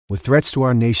With threats to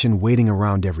our nation waiting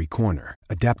around every corner,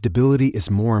 adaptability is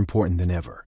more important than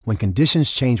ever. When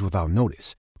conditions change without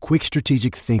notice, quick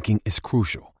strategic thinking is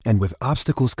crucial. And with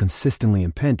obstacles consistently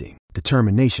impending,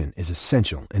 determination is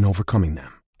essential in overcoming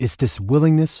them. It's this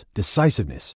willingness,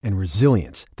 decisiveness, and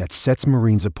resilience that sets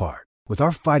Marines apart. With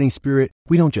our fighting spirit,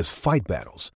 we don't just fight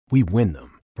battles, we win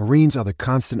them. Marines are the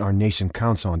constant our nation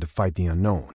counts on to fight the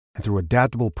unknown. And through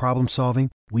adaptable problem solving,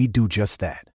 we do just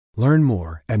that. Learn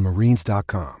more at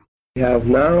marines.com. We have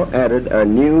now added a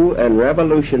new and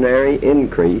revolutionary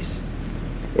increase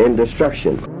in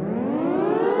destruction.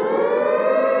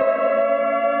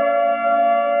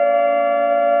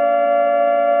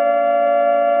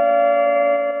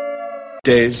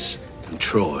 Des and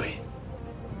Troy.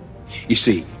 You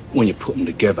see, when you put them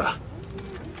together,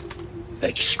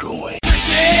 they destroy.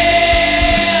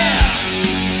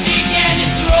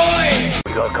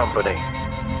 We got company.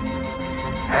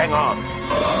 Hang on.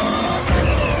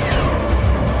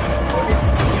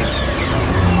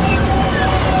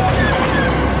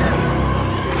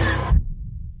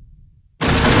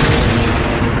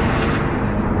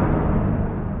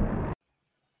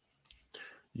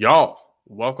 Y'all,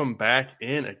 welcome back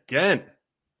in again.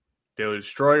 Daily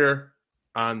Destroyer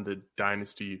on the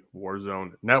Dynasty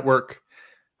Warzone Network.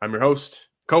 I'm your host,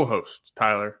 co-host,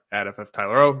 Tyler at FF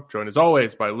Tyler O. Joined as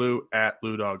always by Lou at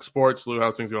Lou Dog Sports. Lou,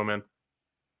 how's things going, man?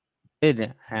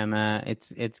 Good.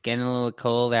 It's getting a little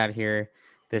cold out here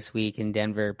this week in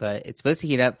Denver, but it's supposed to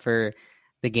heat up for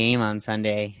the game on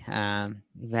Sunday.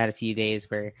 We've had a few days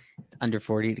where it's under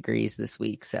 40 degrees this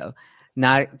week, so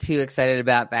not too excited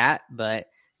about that. But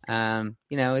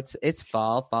it's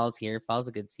fall. Fall's here. Fall's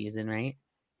a good season, right?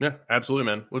 Yeah, absolutely,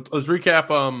 man. Let's recap.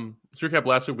 Let's recap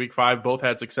last week 5. Both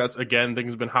had success. Again,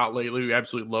 things have been hot lately. We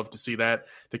absolutely love to see that.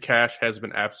 The cash has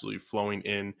been absolutely flowing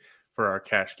in for our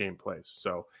cash game plays.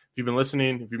 So if you've been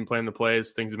listening, if you've been playing the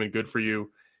plays, things have been good for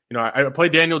you. You know, I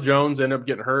played Daniel Jones, ended up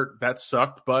getting hurt. That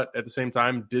sucked, but at the same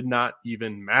time, did not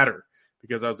even matter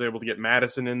because I was able to get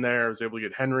Madison in there. I was able to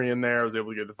get Henry in there. I was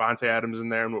able to get Devontae Adams in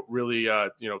there. And what really,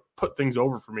 put things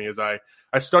over for me is I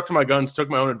stuck to my guns, took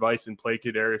my own advice, and played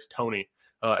Kadarius Toney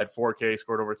at 4K,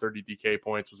 scored over 30 DK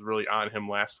points, was really on him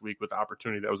last week with the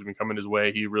opportunity that was going to come in his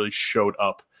way. He really showed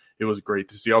up. It was great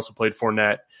to see. Also played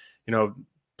Fournette,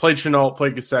 played Shenault,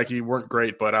 played Gesicki, weren't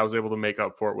great, but I was able to make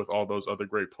up for it with all those other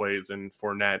great plays in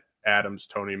Fournette, Adams,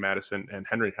 Toney, Madison, and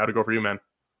Henry. How'd it go for you, man?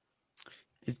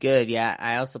 It's good. Yeah,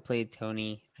 I also played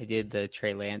Toney. I did the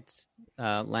Trey Lance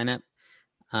lineup.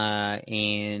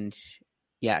 And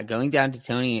yeah, going down to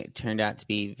Toney, it turned out to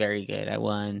be very good. I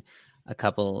won a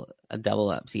couple of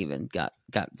double ups, even got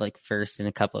like first in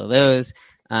a couple of those.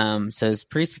 So it was a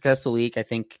pretty successful week. I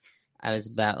think I was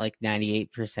about like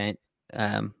 98%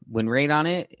 win rate on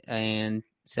it. And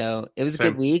so it was a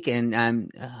good week, and I'm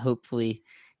hopefully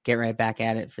get right back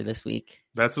at it for this week.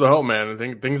 That's the hope, man. I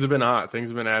think things have been hot. Things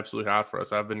have been absolutely hot for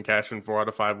us. I've been cashing 4 out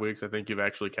of 5 weeks. I think you've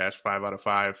actually cashed 5 out of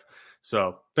 5.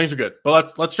 So things are good.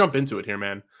 But let's jump into it here,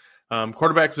 man.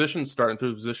 Quarterback positions, starting through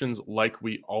the positions like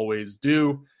we always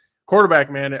do.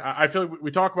 Quarterback, man, I feel like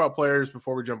we talk about players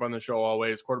before we jump on the show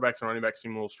always. Quarterbacks and running backs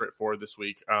seem a little straightforward this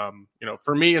week.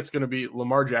 For me, it's going to be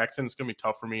Lamar Jackson. It's going to be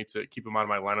tough for me to keep him out of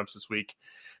my lineups this week.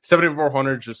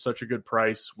 7,400 is just such a good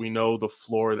price. We know the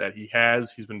floor that he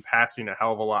has. He's been passing a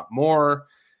hell of a lot more.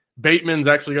 Bateman's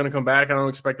actually going to come back. I don't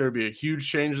expect there to be a huge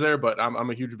change there, but I'm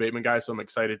a huge Bateman guy, so I'm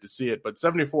excited to see it. But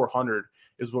 7,400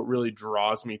 is what really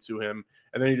draws me to him.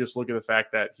 And then you just look at the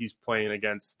fact that he's playing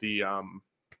against the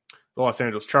Los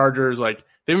Angeles Chargers. Like,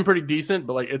 they've been pretty decent,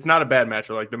 but like it's not a bad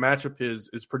matchup. Like, the matchup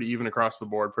is pretty even across the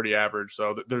board, pretty average.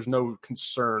 So there's no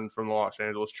concern from the Los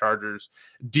Angeles Chargers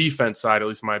defense side, at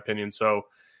least in my opinion. So,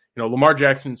 Lamar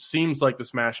Jackson seems like the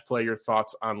smash play. Your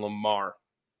thoughts on Lamar?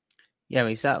 Yeah,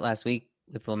 we saw it last week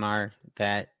with Lamar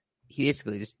that he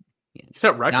basically just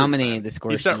set records, dominated the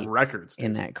score sheet records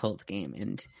in that Colts game.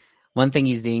 And one thing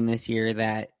he's doing this year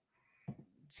that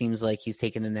seems like he's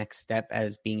taken the next step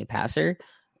as being a passer.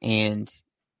 And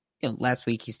last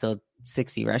week he still had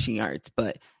 60 rushing yards,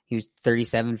 but he was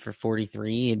 37 for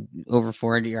 43 and over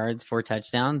 400 yards, 4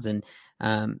 touchdowns. And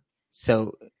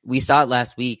so we saw it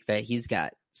last week that he's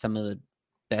got some of the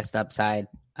best upside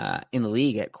in the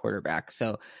league at quarterback.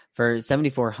 So for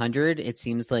 7,400, it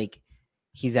seems like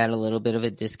he's at a little bit of a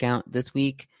discount this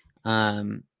week.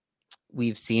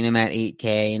 We've seen him at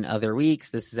 8K in other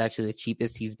weeks. This is actually the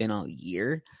cheapest he's been all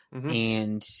year. Mm-hmm.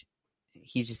 And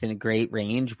he's just in a great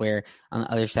range where on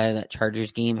the other side of that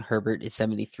Chargers game, Herbert is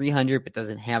 7,300, but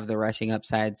doesn't have the rushing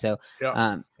upside. So,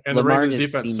 and Lamar the Ravens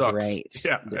just defense seems sucks. right.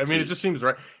 Yeah. I mean, it just seems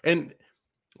right. And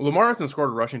Lamar hasn't scored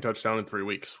a rushing touchdown in 3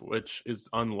 weeks, which is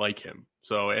unlike him.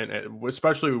 So, and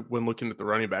especially when looking at the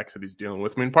running backs that he's dealing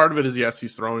with. I mean, part of it is, yes,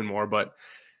 he's throwing more, but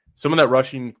some of that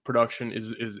rushing production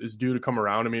is due to come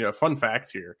around. I mean, a fun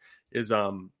fact here is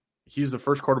he's the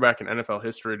first quarterback in NFL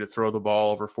history to throw the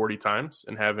ball over 40 times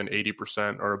and have an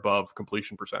 80% or above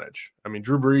completion percentage. I mean,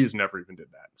 Drew Brees never even did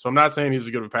that. So I'm not saying he's as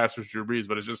good of a passer as Drew Brees,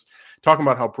 but it's just talking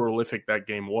about how prolific that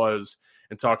game was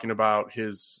and talking about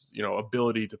his,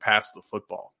 ability to pass the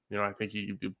football. I think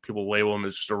people label him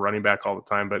as just a running back all the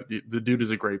time, but the dude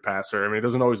is a great passer. I mean, he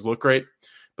doesn't always look great,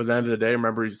 but at the end of the day,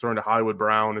 remember, he's throwing to Hollywood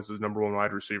Brown as his number one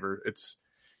wide receiver. It's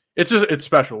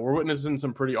special. We're witnessing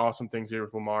some pretty awesome things here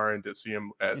with Lamar, and to see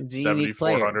him at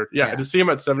 7,400. Yeah, to see him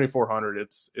at 7,400,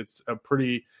 it's a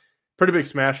pretty big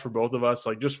smash for both of us.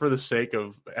 Like, just for the sake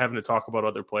of having to talk about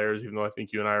other players, even though I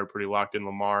think you and I are pretty locked in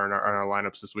Lamar in our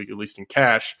lineups this week, at least in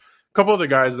cash. A couple other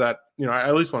guys that I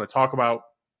at least want to talk about.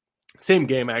 Same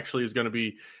game actually is going to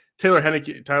be Taylor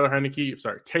Henneke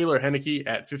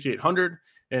at 5,800.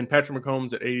 And Patrick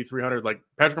Mahomes at 8,300. Like,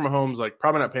 Patrick Mahomes,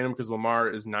 probably not paying him because Lamar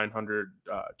is 900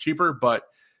 cheaper. But,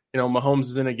 Mahomes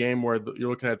is in a game where you're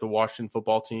looking at the Washington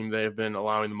football team. They have been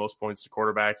allowing the most points to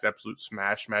quarterbacks. Absolute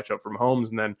smash matchup for Mahomes.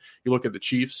 And then you look at the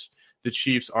Chiefs. The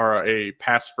Chiefs are a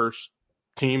pass-first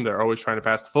team. They're always trying to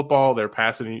pass the football. They're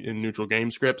passing in neutral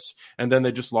game scripts. And then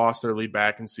they just lost their lead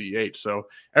back in CEH. So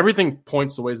everything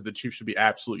points the ways that the Chiefs should be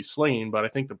absolutely slinging. But I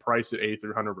think the price at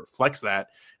 8,300 reflects that.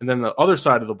 And then the other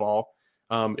side of the ball,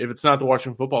 if it's not the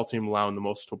Washington football team allowing the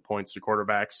most points to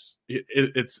quarterbacks,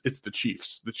 it's the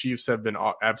Chiefs. The Chiefs have been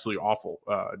absolutely awful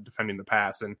defending the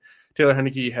pass, and Taylor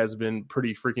Henneke has been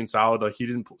pretty freaking solid. Like, he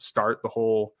didn't start the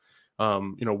whole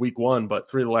week one, but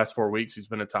 3 of the last 4 weeks he's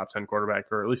been a top 10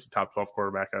 quarterback, or at least a top 12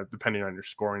 quarterback, depending on your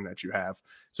scoring that you have.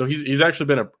 So he's actually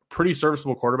been a pretty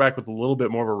serviceable quarterback with a little bit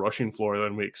more of a rushing floor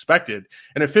than we expected.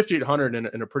 And at 5,800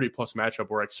 in a pretty plus matchup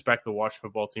where I expect the Washington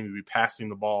football team to be passing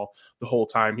the ball the whole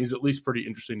time, he's at least pretty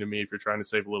interesting to me if you're trying to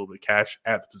save a little bit of cash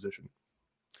at the position.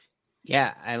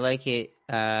 Yeah, I like it,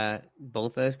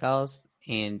 both those calls,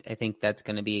 and I think that's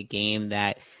going to be a game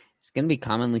that is going to be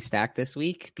commonly stacked this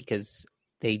week because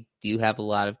they do have a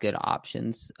lot of good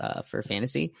options for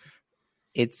fantasy.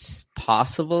 It's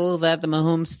possible that the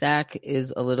Mahomes stack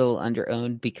is a little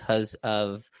underowned because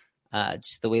of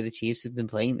just the way the Chiefs have been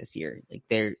playing this year. Like,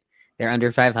 they're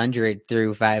under 500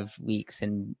 through 5 weeks,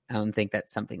 and I don't think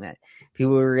that's something that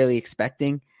people were really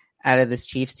expecting out of this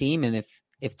Chiefs team. And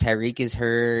if Tyreek is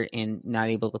hurt and not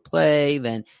able to play,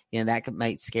 then that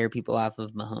might scare people off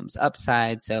of Mahomes'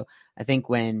 upside. So I think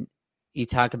when you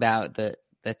talk about the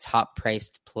top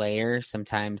priced player,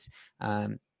 sometimes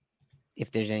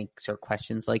if there's any sort of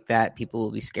questions like that, people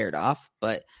will be scared off.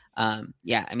 But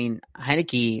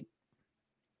Heineke,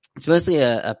 it's mostly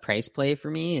a price play for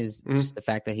me, is just the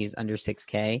fact that he's under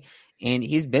 6K, and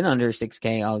he's been under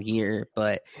 6K all year,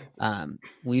 but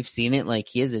we've seen it. Like,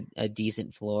 he has a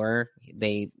decent floor.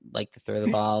 They like to throw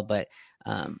the ball, but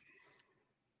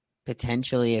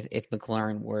potentially if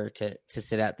McLaurin were to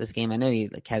sit out this game, I know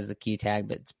he has the Q tag,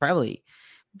 but it's probably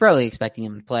expecting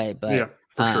him to play. But yeah,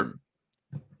 for sure.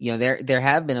 There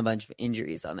have been a bunch of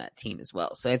injuries on that team as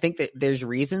well. So I think that there's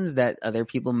reasons that other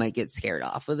people might get scared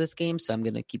off of this game. So I'm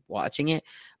going to keep watching it.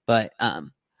 But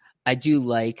I do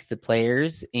like the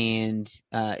players, and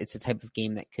it's a type of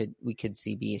game that we could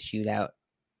see be a shootout.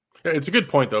 Yeah, it's a good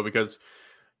point, though, because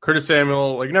Curtis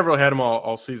Samuel, never really had him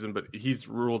all season, but he's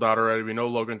ruled out already. We know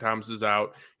Logan Thomas is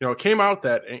out. It came out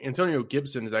that Antonio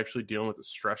Gibson is actually dealing with a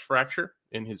stress fracture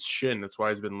in his shin. That's why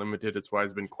he's been limited. That's why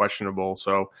he's been questionable.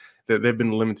 So they've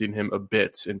been limiting him a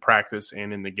bit in practice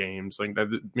and in the games.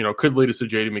 That could lead us to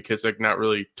J.D. McKissick. Not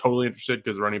really totally interested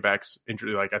because running backs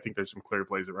injury. I think there's some clear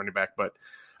plays at running back, but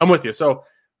I'm with you. So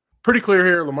pretty clear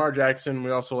here, Lamar Jackson.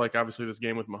 We also like, obviously, this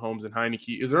game with Mahomes and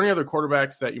Heineke. Is there any other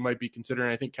quarterbacks that you might be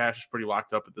considering? I think cash is pretty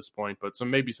locked up at this point, but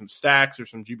maybe some stacks or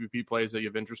some GPP plays that you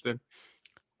have interest in?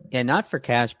 Yeah, not for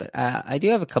cash, but I do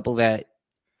have a couple that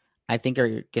I think are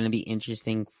going to be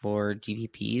interesting for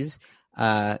GPPs.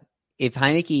 If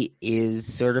Heineke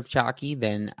is sort of chalky,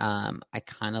 then I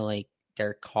kind of like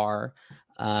Derek Carr.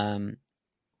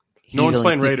 No one's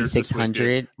playing Raiders this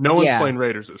week. No one's playing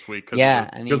Raiders this week.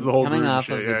 Because of the whole coming off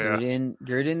of the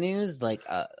Gruden news,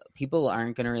 people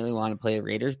aren't going to really want to play the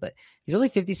Raiders, but he's only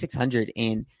 5,600,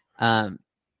 and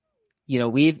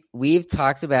we've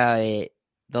talked about it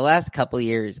the last couple of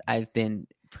years. I've been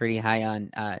pretty high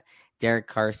on Derek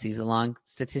Carr season-long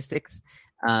statistics,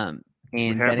 and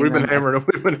we've been hammering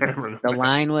them. The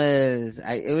line was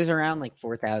it was around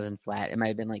 4,000 flat. It might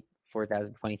have been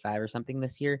 4,025 or something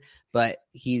this year, but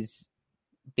he's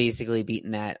basically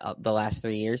beaten that the last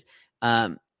 3 years.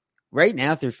 Right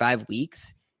now, through 5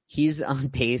 weeks, he's on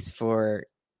pace for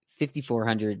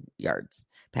 5,400 yards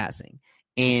passing.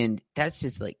 And that's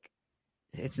just like,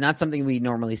 it's not something we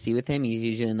normally see with him. He's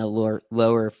usually in the lower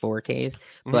 4Ks.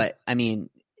 But I mean,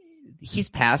 he's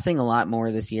passing a lot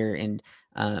more this year and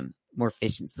more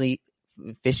efficiently.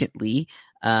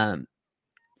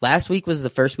 Last week was the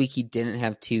first week he didn't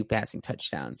have 2 passing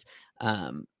touchdowns.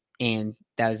 And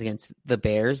that was against the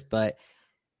Bears. But,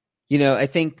 I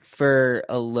think for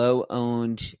a low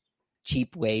owned,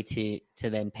 cheap way to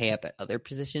then pay up at other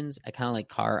positions, I kind of like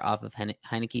Carr off of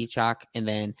Heineke chalk. And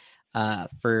then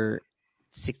for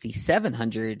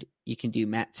 6,700, you can do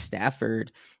Matt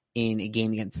Stafford in a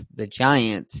game against the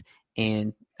Giants.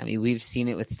 And I mean, we've seen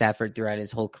it with Stafford throughout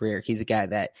his whole career. He's a guy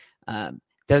that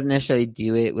doesn't necessarily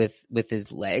do it with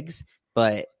his legs,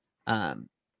 but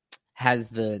has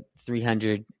the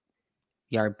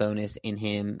 300-yard bonus in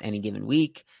him any given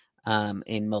week,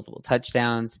 in multiple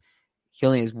touchdowns. He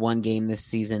only has 1 game this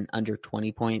season under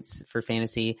 20 points for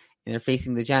fantasy, and they're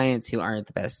facing the Giants, who aren't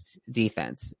the best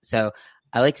defense. So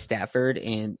I like Stafford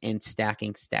and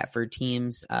stacking Stafford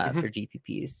teams for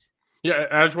GPPs. Yeah,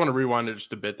 I just want to rewind it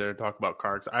just a bit there and talk about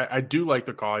Carr. I do like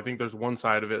the call. I think there's one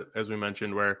side of it, as we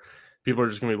mentioned, where people are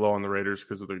just going to be low on the Raiders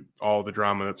because of all the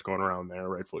drama that's going around there,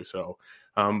 rightfully so.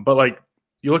 But like,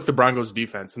 you look at the Broncos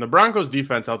defense, and the Broncos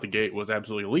defense out the gate was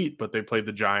absolutely elite, but they played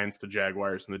the Giants, the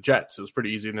Jaguars, and the Jets. It was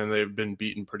pretty easy, and then they've been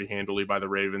beaten pretty handily by the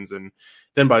Ravens and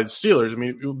then by the Steelers. I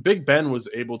mean, Big Ben was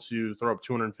able to throw up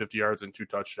 250 yards and 2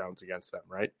 touchdowns against them,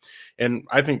 right? And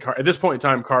I think at this point in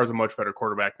time, Carr is a much better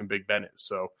quarterback than Big Ben is.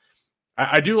 So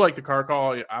I do like the Carr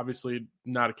call. Obviously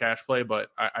not a cash play, but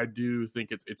I do think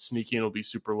it's sneaky and it'll be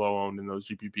super low owned in those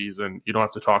GPPs, and you don't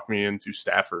have to talk me into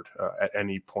Stafford at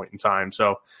any point in time.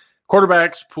 So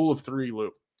quarterbacks, pool of 3,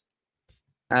 Lou.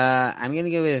 I'm going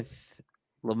to go with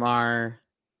Lamar,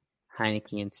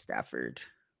 Heineke, and Stafford.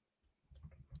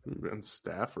 And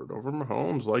Stafford over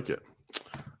Mahomes, like it.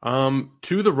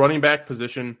 To the running back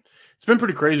position, it's been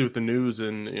pretty crazy with the news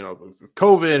and,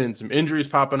 COVID and some injuries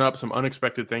popping up, some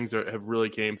unexpected things that have really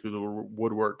came through the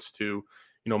woodworks to,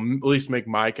 at least make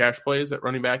my cash plays at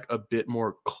running back a bit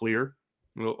more clear.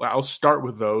 I'll start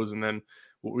with those, and then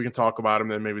we can talk about them,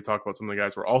 and then maybe talk about some of the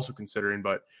guys we're also considering.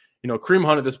 But, Kareem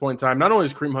Hunt at this point in time, not only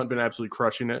has Kareem Hunt been absolutely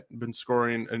crushing it, been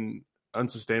scoring an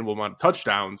unsustainable amount of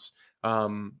touchdowns,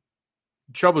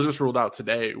 Chubb was just ruled out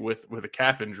today with a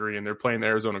calf injury, and they're playing the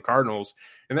Arizona Cardinals.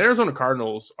 And the Arizona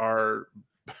Cardinals are,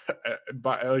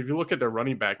 if you look at their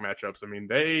running back matchups, I mean,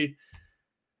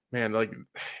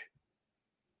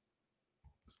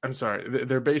 I'm sorry,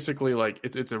 they're basically like,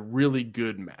 it's a really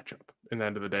good matchup in the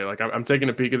end of the day. Like, I'm taking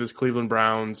a peek at this Cleveland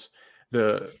Browns,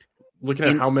 looking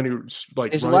at how many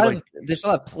there's a lot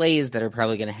of plays that are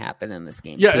probably going to happen in this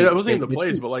game. Yeah, it wasn't even the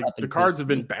plays, but like the Cards have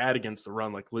been bad against the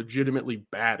run, like legitimately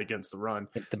bad against the run.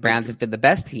 The Browns have been the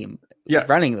best team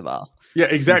running the ball. Yeah,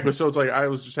 exactly. So it's like I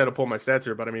was just had to pull my stats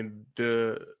here, but I mean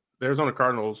the Arizona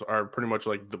Cardinals are pretty much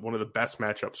like one of the best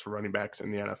matchups for running backs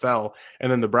in the NFL,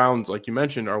 and then the Browns, like you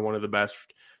mentioned, are one of the best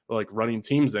like running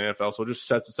teams in the NFL. So it just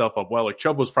sets itself up well. Like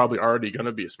Chubb was probably already going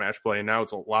to be a smash play, and now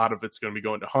it's a lot of it's going to be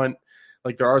going to Hunt.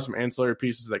 Like there are some ancillary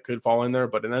pieces that could fall in there,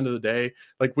 but at the end of the day,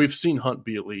 like we've seen Hunt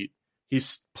be elite.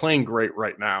 He's playing great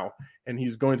right now, and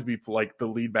he's going to be like the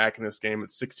lead back in this game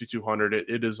at 6,200.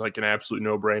 It is like an absolute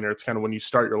no-brainer. It's kind of when you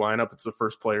start your lineup, it's the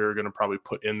first player you're going to probably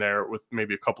put in there with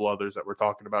maybe a couple others that we're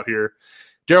talking about here.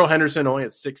 Darrell Henderson only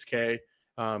at 6K.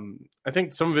 I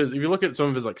think some of his, if you look at some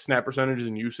of his like snap percentages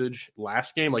and usage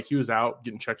last game, like he was out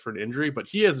getting checked for an injury, but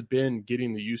he has been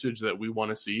getting the usage that we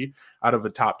want to see out of a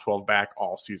top 12 back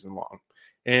all season long.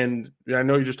 And I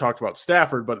know you just talked about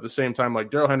Stafford, but at the same time, like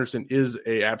Darrell Henderson is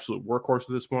a absolute workhorse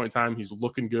at this point in time. He's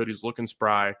looking good. He's looking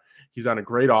spry. He's on a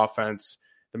great offense.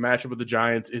 The matchup with the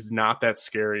Giants is not that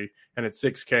scary. And at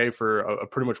 6K for a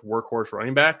pretty much workhorse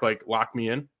running back, like lock me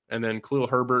in. And then Khalil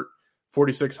Herbert,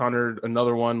 4,600,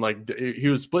 another one. Like he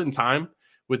was splitting time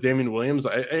with Damian Williams.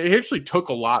 He actually took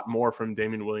a lot more from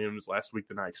Damian Williams last week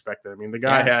than I expected. I mean, the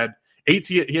guy had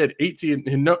 18. He had 18,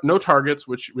 no targets,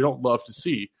 which we don't love to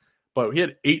see, but he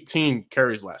had 18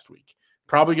 carries last week.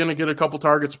 Probably going to get a couple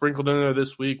targets sprinkled in there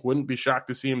this week. Wouldn't be shocked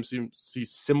to see him see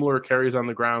similar carries on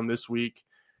the ground this week.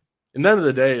 At the end of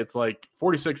the day, it's like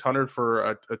 4,600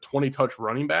 for a 20-touch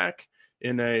running back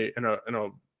in a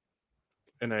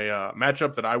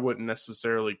matchup that I wouldn't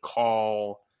necessarily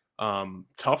call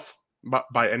tough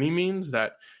by any means.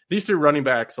 That these 3 running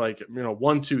backs, like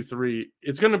 1, 2, 3,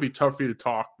 it's going to be tough for you to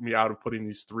talk me out of putting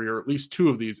these 3 or at least 2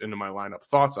 of these into my lineup.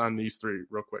 Thoughts on these 3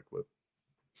 real quick, Lou?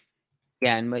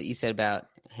 Yeah, and what you said about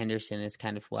Henderson is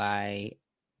kind of why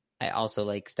I also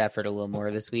like Stafford a little more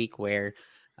this week, where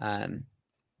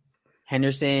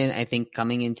Henderson, I think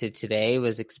coming into today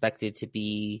was expected to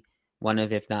be one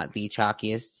of, if not the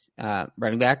chalkiest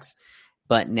running backs.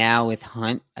 But now with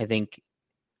Hunt, I think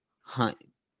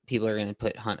people are going to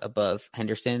put Hunt above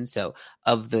Henderson. So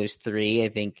of those three, I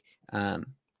think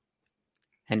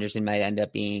Henderson might end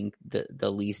up being the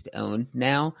least owned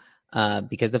now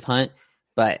because of Hunt.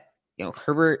 But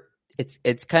Herbert,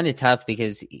 it's kind of tough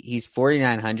because he's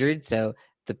 4,900, so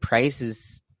the price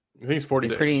is I think it's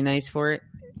 46. Pretty nice for it.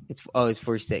 It's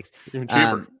 46. Even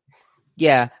cheaper.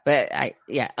 Yeah, but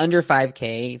under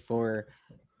 5K for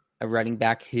a running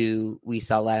back who we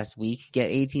saw last week get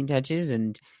 18 touches,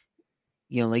 and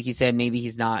like you said, maybe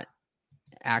he's not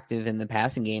active in the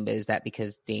passing game, but is that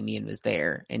because Damian was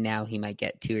there and now he might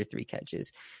get 2 or 3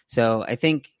 catches? So I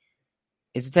think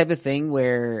it's the type of thing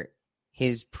where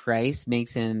his price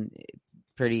makes him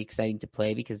pretty exciting to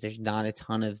play because there's not a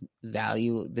ton of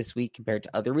value this week compared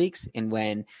to other weeks. And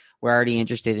when we're already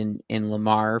interested in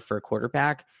Lamar for a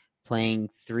quarterback, playing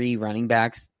 3 running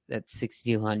backs at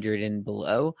 6,200 and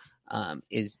below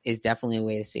is definitely a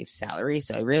way to save salary.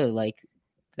 So I really like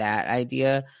that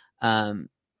idea.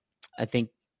 I think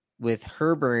with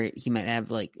Herbert, he might have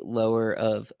like lower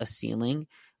of a ceiling.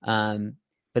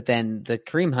 But then the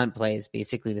Kareem Hunt play is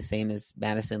basically the same as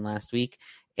Madison last week,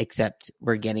 except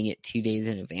we're getting it 2 days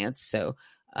in advance. So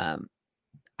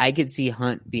I could see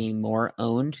Hunt being more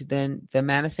owned than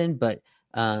Madison, but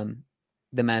the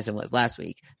Madison was last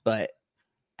week. But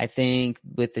I think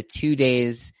with the 2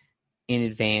 days in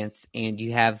advance and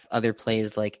you have other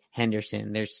plays like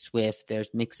Henderson, there's Swift,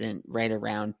 there's Mixon right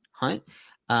around Hunt.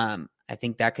 I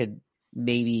think that could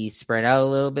maybe spread out a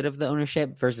little bit of the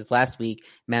ownership versus last week.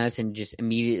 Madison just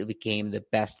immediately became the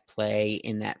best play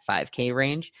in that 5K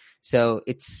range. So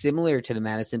it's similar to the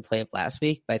Madison play of last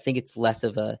week, but I think it's less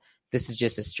of this is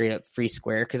just a straight up free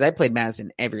square because I played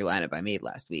Madison every lineup I made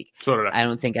last week. So did I. I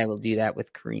don't think I will do that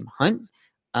with Kareem Hunt.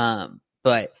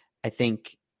 But I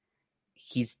think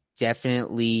he's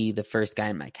definitely the first guy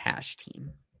in my cash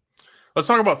team. Let's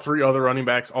talk about 3 other running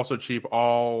backs, also cheap,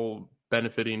 all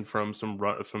benefiting from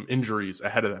some injuries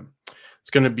ahead of them. It's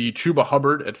going to be Chuba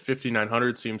Hubbard at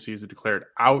 5,900. CMC is declared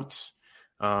out.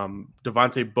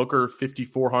 Devontae Booker,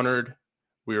 5,400.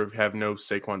 We have no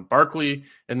Saquon Barkley.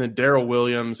 And then Darrell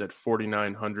Williams at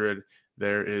 4,900.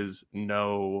 There is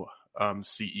no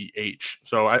CEH.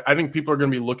 So I think people are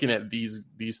going to be looking at these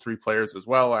 3 players as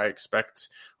well. I expect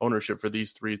ownership for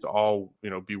these 3 to all,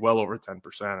 be well over 10%.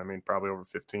 I mean, probably over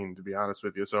 15 to be honest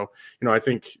with you. So, I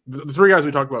think the 3 guys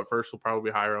we talked about first will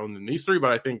probably be higher owned than these 3,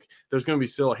 but I think there's going to be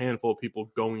still a handful of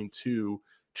people going to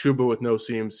Chuba with no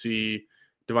CMC,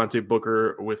 Devontae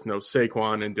Booker with no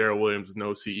Saquon, and Darrell Williams with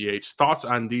no CEH. Thoughts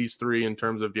on these 3 in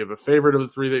terms of, do you have a favorite of the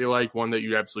 3 that you like, one that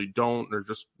you absolutely don't, or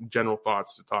just general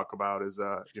thoughts to talk about as,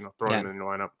 throwing in your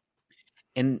lineup?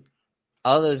 And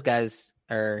all those guys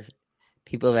are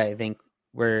people that I think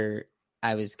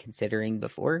I was considering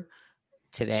before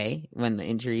today when the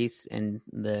injuries and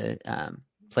the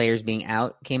players being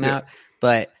out came out.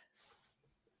 But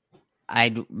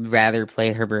I'd rather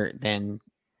play Herbert than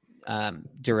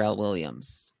Darrell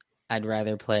Williams. I'd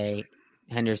rather play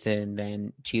Henderson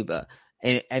than Chuba.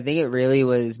 And I think it really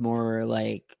was more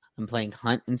like I'm playing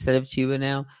Hunt instead of Chuba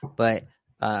now. But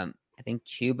I think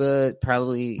Chuba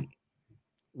probably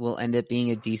will end up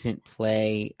being a decent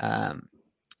play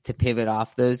to pivot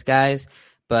off those guys.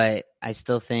 But I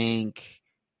still think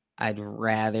I'd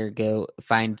rather go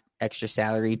find extra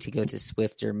salary to go to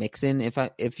Swift or Mixon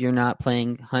if you're not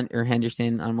playing Hunt or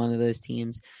Henderson on one of those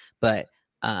teams. But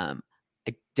I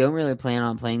don't really plan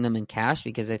on playing them in cash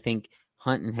because I think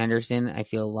Hunt and Henderson I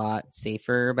feel a lot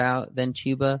safer about than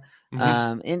Chuba.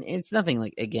 And it's nothing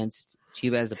like against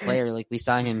Chuba as a player. Like we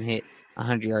saw him hit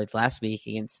 100 yards last week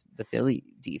against the Philly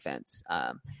defense.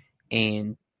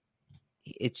 And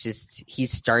it's just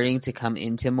he's starting to come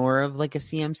into more of like a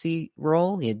CMC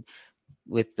role. He had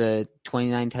with the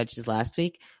 29 touches last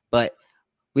week, but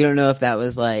we don't know if that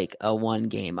was like a 1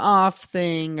 game off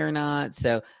thing or not.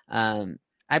 So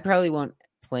I probably won't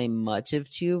play much of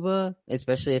Chuba,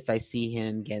 especially if I see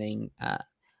him getting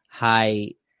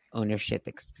high ownership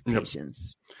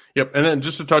expectations. Yep. And then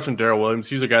just to touch on Darrell Williams,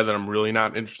 he's a guy that I'm really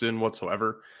not interested in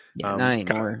whatsoever. Yeah, not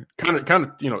anymore. Kind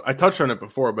of, I touched on it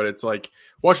before, but it's like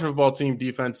Washington football team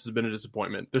defense has been a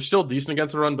disappointment. They're still decent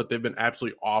against the run, but they've been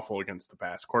absolutely awful against the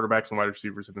pass. Quarterbacks and wide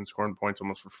receivers have been scoring points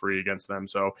almost for free against them.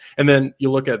 So, and then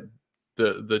you look at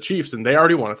the Chiefs, and they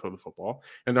already want to throw the football,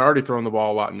 and they're already throwing the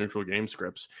ball a lot in neutral game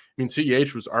scripts. I mean,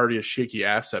 CEH was already a shaky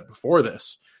asset before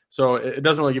this. So it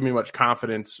doesn't really give me much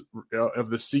confidence of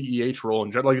the CEH role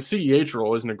in general. Like the CEH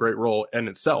role isn't a great role in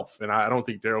itself, and I don't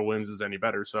think Darrell Williams is any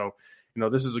better. So,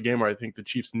 this is a game where I think the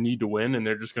Chiefs need to win, and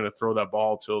they're just going to throw that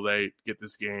ball till they get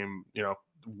this game,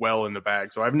 well in the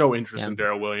bag. So I have no interest in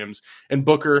Darrell Williams and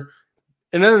Booker.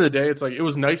 And at the end of the day, it's like, it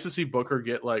was nice to see Booker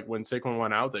get, like, when Saquon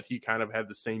went out, that he kind of had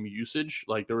the same usage.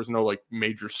 Like, there was no, like,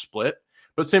 major split.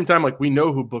 But at the same time, like, we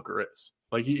know who Booker is.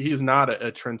 Like, he's not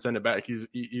a transcendent back.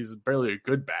 He's barely a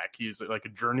good back. He's like a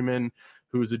journeyman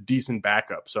who's a decent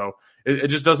backup. So it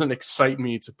just doesn't excite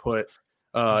me to put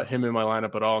him in my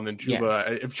lineup at all. And then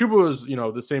Chuba, if Chuba was,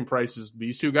 the same price as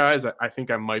these two guys, I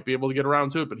think I might be able to get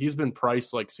around to it. But he's been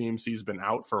priced like CMC's been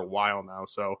out for a while now.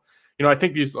 So, I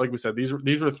think these, like we said, these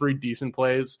were three decent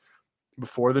plays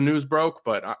before the news broke.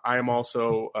 But I am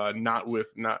also not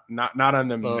on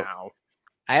them now.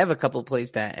 I have a couple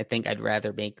plays that I think I'd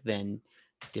rather make than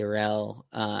Darrell.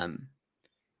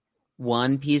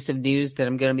 One piece of news that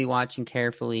I'm going to be watching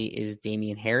carefully is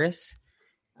Damian Harris.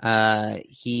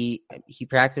 He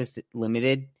practiced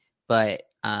limited, but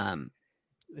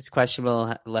was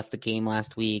questionable, left the game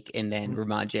last week. And then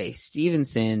Ramondre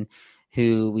Stevenson,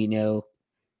 who we know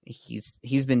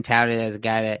he's been touted as a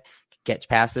guy that catch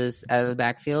passes out of the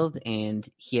backfield, and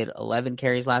he had 11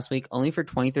 carries last week, only for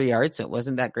 23 yards. So it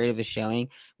wasn't that great of a showing,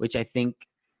 which I think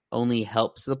only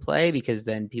helps the play, because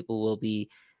then people will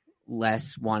be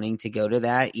less wanting to go to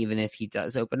that, even if he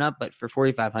does open up. But for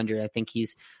 4,500, I think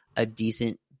he's a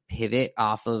decent pivot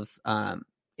off of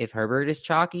if Herbert is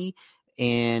chalky.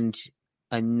 And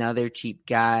another cheap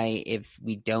guy, if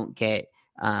we don't get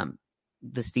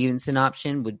the Stevenson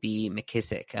option, would be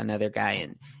McKissick, another guy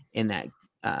in that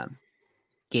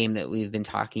game that we've been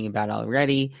talking about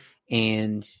already.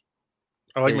 And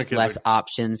I like there's McKissick. Less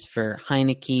options for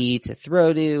Heineke to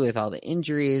throw to with all the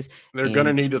injuries. They're going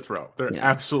to need to throw. They're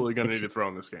absolutely going to need to throw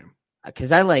in this game.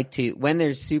 Because I like to, when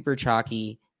there's super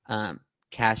chalky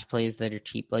cash plays that are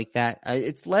cheap like that,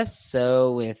 it's less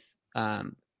so with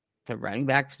the running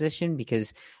back position,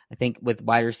 because I think with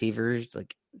wide receivers,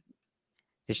 like,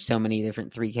 there's so many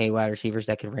different 3K wide receivers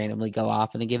that could randomly go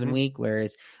off in a given week,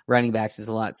 whereas running backs is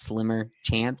a lot slimmer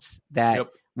chance that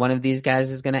one of these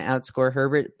guys is going to outscore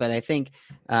Herbert. But I think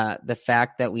the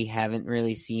fact that we haven't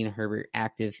really seen Herbert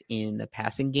active in the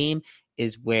passing game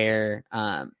is where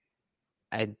I'm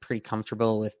pretty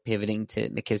comfortable with pivoting to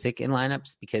McKissick in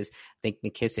lineups, because I think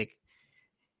McKissick,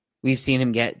 we've seen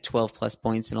him get 12 plus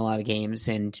points in a lot of games,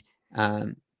 and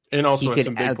also he could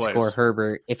outscore plays.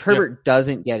 Herbert. If Herbert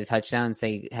doesn't get a touchdown and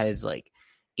say has like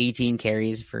 18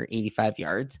 carries for 85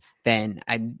 yards, then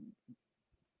I'd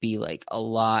be like a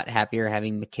lot happier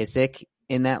having McKissick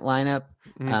in that lineup,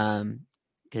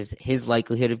 because his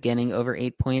likelihood of getting over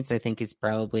 8 points, I think, is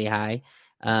probably high,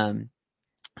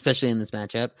 especially in this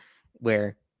matchup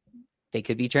where they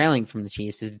could be trailing from the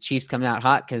Chiefs. Is the Chiefs coming out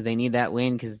hot because they need that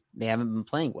win because they haven't been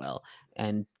playing well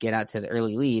and get out to the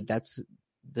early lead? That's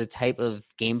the type of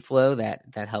game flow that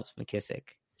helps McKissick.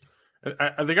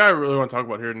 I think I really want to talk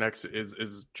about here next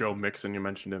is Joe Mixon. You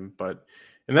mentioned him, but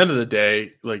at the end of the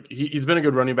day, like, he's been a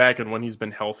good running back, and when he's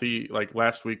been healthy, like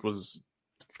last week was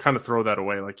kind of throw that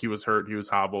away. Like, he was hurt, he was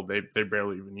hobbled, they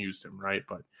barely even used him, right?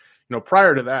 But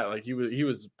prior to that, like, he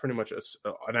was pretty much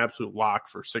an absolute lock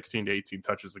for 16 to 18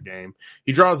 touches a game.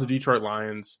 He draws the Detroit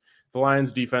Lions. The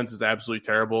Lions defense is absolutely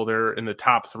terrible. They're in the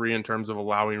top 3 in terms of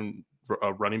allowing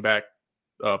running back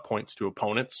points to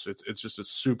opponents. It's just a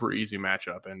super easy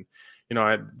matchup, and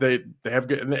they have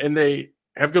good, and they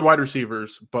have good wide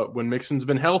receivers. But when Mixon's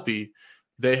been healthy,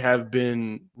 they have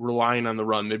been relying on the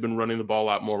run. They've been running the ball a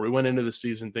lot more. We went into the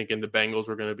season thinking the Bengals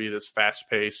were going to be this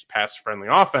fast-paced, pass-friendly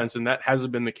offense, and that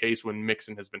hasn't been the case when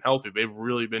Mixon has been healthy. They've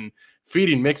really been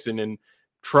feeding Mixon and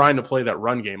trying to play that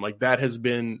run game. Like, that has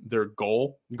been their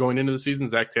goal going into the season.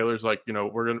 Zach Taylor's like,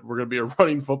 we're gonna be a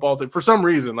running football team for some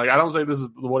reason. Like, I don't say this is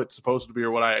what it's supposed to be or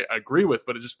what I agree with,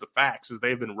 but it's just the facts is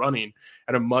they've been running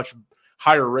at a much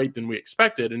higher rate than we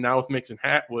expected. And now with Mixon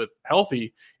with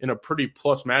healthy in a pretty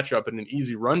plus matchup and an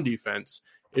easy run defense,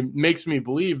 it makes me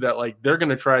believe that, like, they're going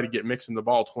to try to get Mixon the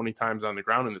ball 20 times on the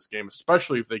ground in this game,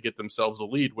 especially if they get themselves a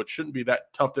lead, which shouldn't be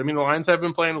that tough. I mean, the Lions have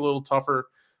been playing a little tougher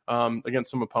against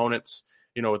some opponents,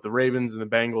 with the Ravens and the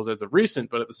Bengals as of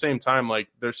recent, but at the same time, like,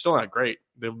 they're still not great.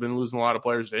 They've been losing a lot of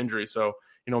players to injury. So,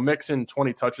 Mixon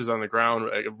 20 touches on the ground,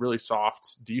 a really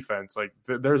soft defense. Like,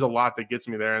 there's a lot that gets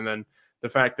me there. And then the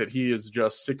fact that he is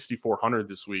just 6,400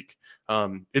 this week,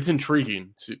 it's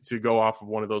intriguing to go off of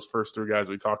one of those first 3 guys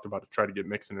we talked about to try to get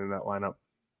Mixon in that lineup.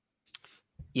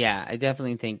 Yeah, I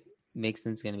definitely think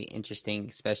Mixon's going to be interesting,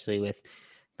 especially with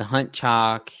the Hunt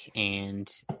chalk, and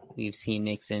we've seen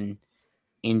Mixon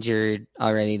injured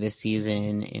already this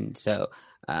season, and so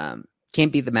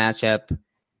can't beat the matchup.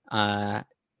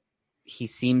 He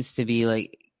seems to be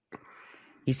like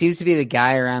He seems to be the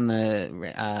guy around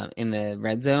the in the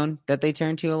red zone that they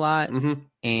turn to a lot,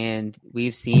 and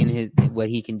we've seen what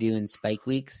he can do in spike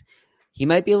weeks. He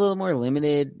might be a little more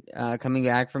limited coming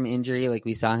back from injury. Like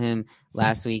we saw him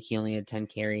last week, he only had 10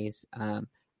 carries,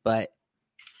 but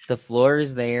the floor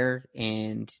is there,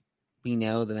 and we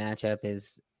know the matchup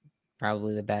is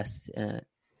probably the best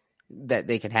that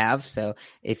they could have. So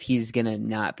if he's gonna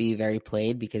not be very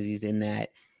played because he's in that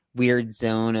weird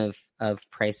zone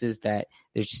of prices that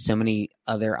there's just so many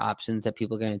other options that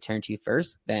people are going to turn to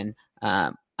first, then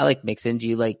I like Mixon. Do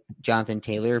you like Jonathan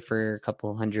Taylor for a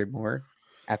couple hundred more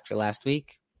after last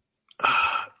week?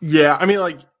 Yeah, I mean,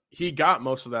 like, he got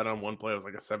most of that on one play. It was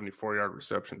like a 74-yard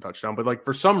reception touchdown. But, like,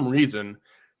 for some reason,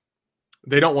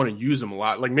 they don't want to use him a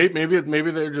lot. Like, maybe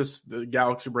they're just the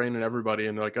galaxy brain and everybody,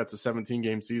 and they're like, that's a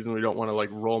 17-game season. We don't want to, like,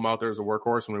 roll him out there as a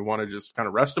workhorse, and we want to just kind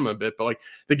of rest him a bit. But, like,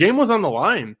 the game was on the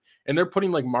line, and they're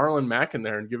putting, like, Marlon Mack in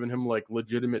there and giving him, like,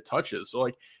 legitimate touches. So,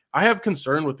 like, I have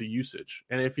concern with the usage.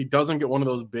 And if he doesn't get one of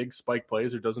those big spike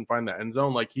plays or doesn't find the end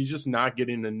zone, like, he's just not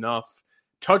getting enough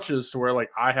touches to where, like,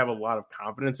 I have a lot of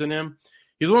confidence in him.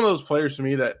 He's one of those players to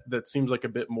me that seems like a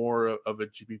bit more of a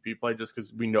GPP play just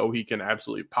because we know he can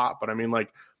absolutely pop. But I mean,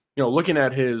 like, you know, looking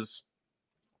at his,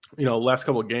 you know, last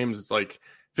couple of games, it's like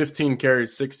 15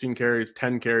 carries, 16 carries,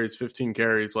 10 carries, 15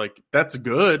 carries. Like, that's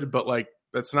good, but like,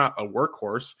 that's not a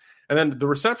workhorse. And then the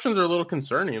receptions are a little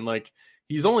concerning. Like,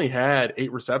 he's only had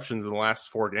 8 receptions in the last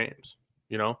 4 games.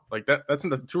 You know, like that's in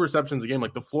the 2 receptions a game.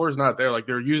 Like, the floor is not there. Like,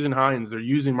 they're using Hines, they're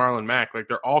using Marlon Mack. Like,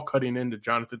 they're all cutting into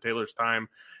Jonathan Taylor's time.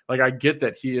 Like, I get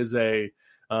that he is I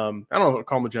don't know if I'll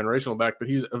call him a generational back, but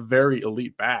he's a very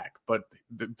elite back. But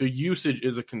the usage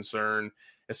is a concern,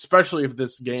 especially if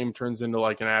this game turns into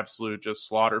like an absolute just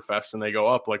slaughter fest and they go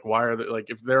up. Like, why are they, like,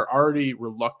 if they're already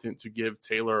reluctant to give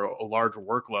Taylor a large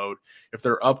workload, if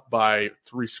they're up by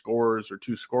 3 scores or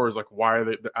 2 scores, like, why are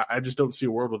they? I just don't see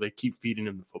a world where they keep feeding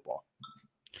him the football.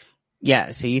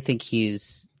 Yeah, so you think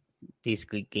he's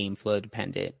basically game flow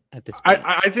dependent at this point?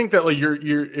 I think that, like, you're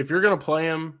if you're gonna play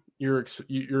him,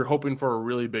 you're hoping for a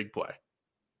really big play.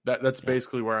 That's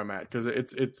basically where I'm at, because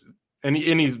it's and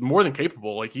he's more than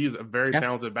capable. Like, he's a very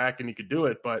talented back and he could do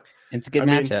it. But it's a good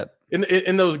matchup.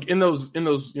 In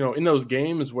those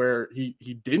games where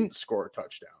he didn't score a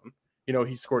touchdown, you know,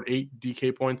 he scored 8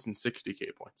 DK points and 6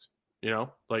 DK points. You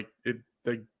know, like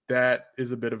that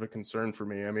is a bit of a concern for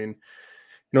me. I mean,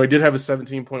 you know, he did have a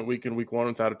 17-point week in week 1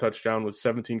 without a touchdown with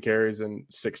 17 carries and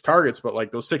 6 targets, but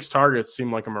like those 6 targets seem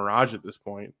like a mirage at this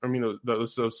point. I mean,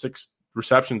 those 6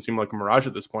 receptions seem like a mirage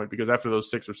at this point, because after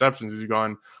those 6 receptions, he's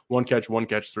gone 1 catch, 1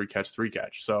 catch, 3 catch, 3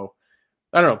 catch. So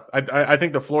I don't know. I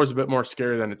think the floor is a bit more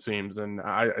scary than it seems. And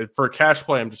for a cash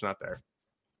play, I'm just not there.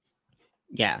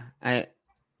 Yeah.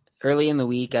 Early in the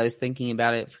week, I was thinking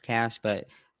about it for cash, but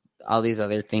all these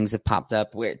other things have popped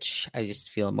up, which I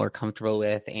just feel more comfortable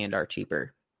with and are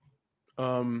cheaper.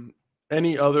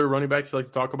 Any other running backs you like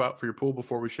to talk about for your pool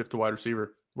before we shift to wide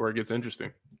receiver, where it gets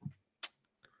interesting?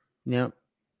 Nope.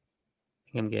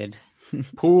 I think I'm good.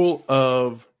 Pool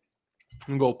of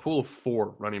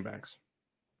 4 running backs.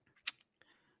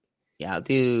 Yeah, I'll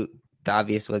do the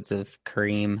obvious ones of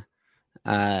Kareem,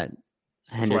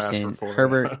 Henderson,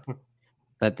 Herbert,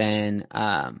 but then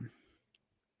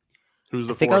who's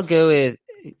the I think 4th?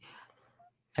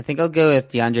 I think I'll go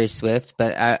with DeAndre Swift,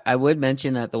 but I would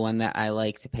mention that the one that I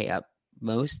like to pay up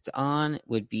most on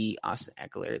would be Austin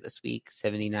Eckler this week,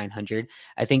 7,900.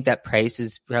 I think that price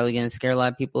is probably going to scare a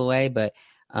lot of people away, but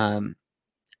I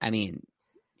mean,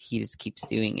 he just keeps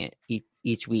doing it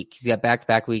each week. He's got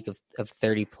back-to-back week of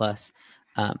 30 plus.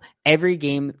 Every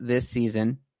game this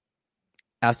season,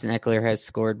 Austin Eckler has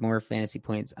scored more fantasy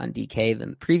points on DK than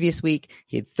the previous week.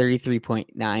 He had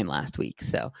 33.9 last week.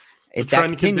 So if that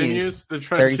continues, the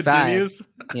trend 35, continues.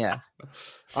 Yeah.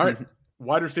 All right.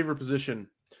 Wide receiver position.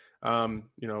 You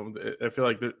know, I feel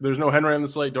like there's no Henry on the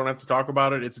slate. Don't have to talk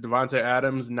about it. It's Devontae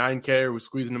Adams, 9K. Are we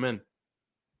squeezing him in?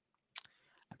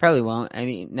 I probably won't. I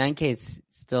mean, 9K is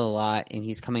still a lot, and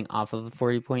he's coming off of a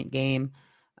 40-point game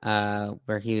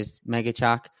where he was mega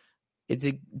chalk. It's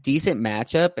a decent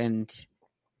matchup, and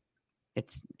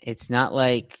it's not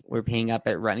like we're paying up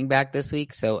at running back this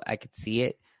week, so I could see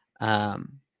it.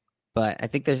 But I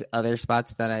think there's other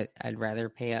spots that I'd rather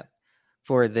pay up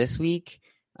for this week.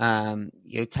 You know,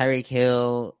 Tyreek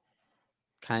Hill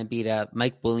kind of beat up.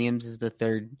 Mike Williams is the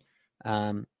 3rd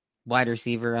wide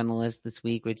receiver on the list this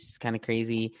week, which is kind of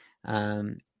crazy.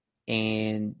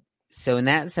 And so in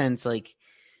that sense, like,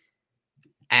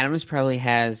 Adams probably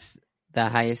has the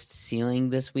highest ceiling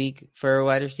this week for a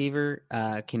wide receiver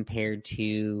compared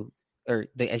to,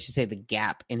 I should say the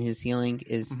gap in his ceiling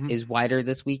is wider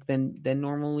this week than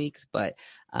normal weeks. But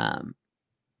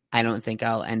I don't think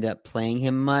I'll end up playing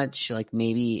him much. Like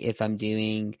maybe if I'm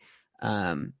doing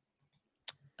a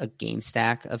game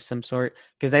stack of some sort,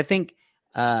 because I think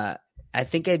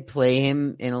I'd play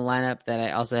him in a lineup that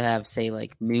I also have, say,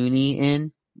 like Mooney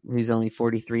in, who's only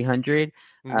 4,300,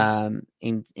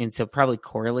 and so probably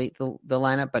correlate the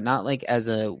lineup, but not like as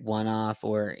a one-off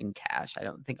or in cash. I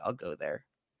don't think I'll go there.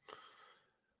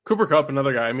 Cooper Kupp,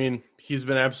 another guy. I mean, he's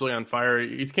been absolutely on fire.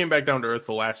 He's came back down to earth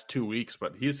the last 2 weeks,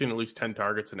 but he's seen at least 10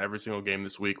 targets in every single game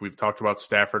this week. We've talked about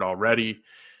Stafford already.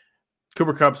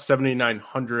 Cooper Kupp,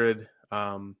 7,900.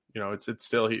 It's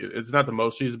still it's not the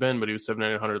most he's been, but he was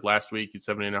 7,900 last week. He's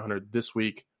 7,900 this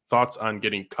week. Thoughts on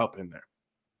getting Kupp in there?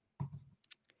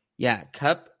 Yeah,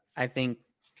 Kupp, I think,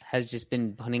 has just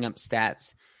been putting up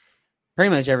stats pretty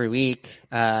much every week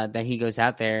that he goes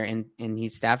out there, and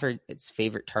he's Stafford's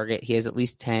favorite target. He has at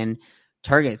least 10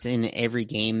 targets in every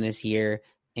game this year,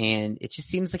 and it just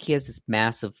seems like he has this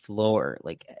massive floor,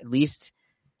 like at least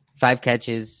 5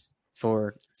 catches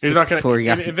for he's not going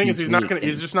to. The thing is, he's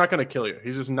just not going to kill you.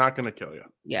 He's just not going to kill you.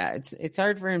 Yeah, it's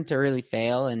hard for him to really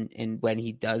fail, and when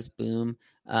he does boom,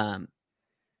 and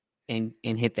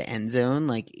hit the end zone,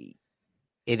 like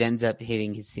it ends up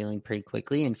hitting his ceiling pretty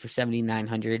quickly. And for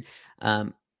 7,900,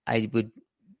 I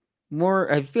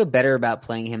feel better about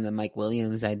playing him than Mike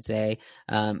Williams, I'd say,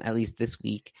 at least this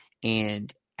week.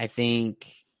 And I think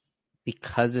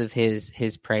because of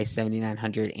his price,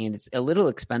 7,900, and it's a little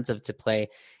expensive to play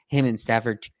him and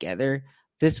Stafford together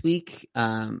this week.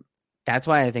 That's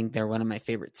why I think they're one of my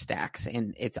favorite stacks,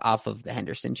 and it's off of the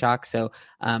Henderson chalk. So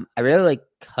I really like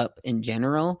Kupp in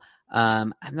general.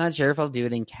 I'm not sure if I'll do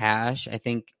it in cash. I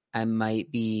think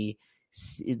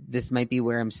this might be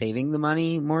where I'm saving the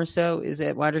money more so, is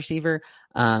at wide receiver.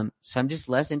 So I'm just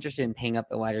less interested in paying up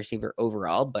a wide receiver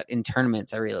overall, but in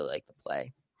tournaments, I really like the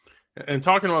play. And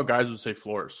talking about guys who say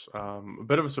floors, a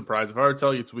bit of a surprise. If I were to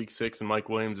tell you it's week 6 and Mike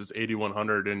Williams is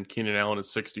 8,100 and Keenan Allen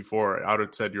is 64, I would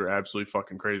have said you're absolutely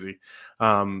fucking crazy.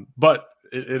 But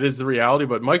it is the reality.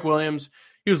 But Mike Williams,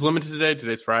 he was limited today.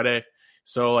 Today's Friday.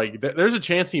 So, like, there's a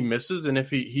chance he misses, and if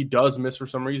he does miss for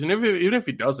some reason, even if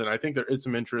he doesn't, I think there is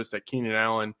some interest at Keenan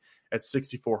Allen at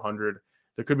 6,400.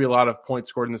 There could be a lot of points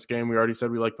scored in this game. We already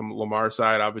said we like the Lamar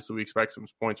side. Obviously, we expect some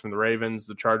points from the Ravens.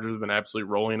 The Chargers have been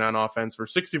absolutely rolling on offense. For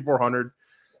 6,400,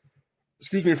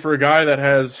 for a guy that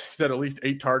he's had at least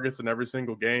 8 targets in every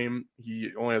single game.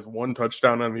 He only has 1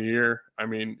 touchdown on the year. I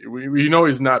mean, we know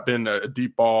he's not been a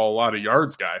deep ball, a lot of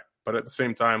yards guy. But at the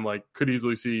same time, like, could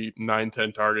easily see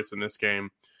 9-10 targets in this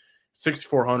game.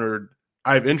 6,400,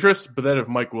 I have interest, but then if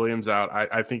Mike Williams out,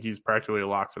 I think he's practically a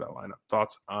lock for that lineup.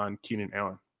 Thoughts on Keenan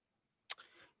Allen?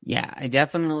 Yeah, I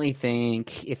definitely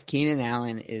think if Keenan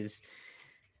Allen is,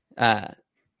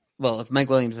 if Mike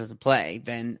Williams doesn't play,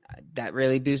 then that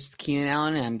really boosts Keenan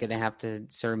Allen, and I'm going to have to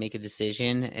sort of make a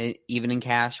decision, even in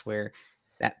cash, where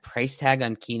that price tag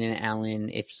on Keenan Allen,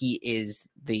 if he is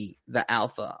the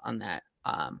alpha on that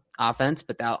offense,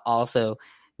 but that'll also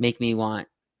make me want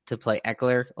to play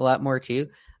Eckler a lot more too.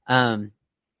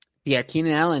 Yeah,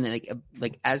 Keenan Allen,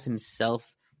 like as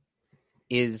himself,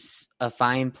 is a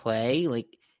fine play. Like,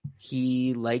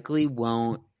 he likely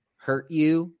won't hurt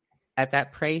you at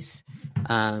that price,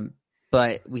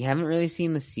 but we haven't really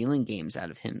seen the ceiling games out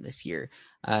of him this year.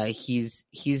 He's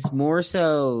more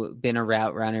so been a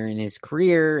route runner in his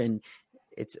career, and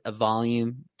it's a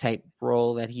volume type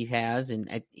role that he has,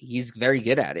 and he's very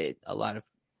good at it. A lot of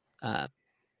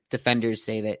defenders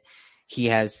say that he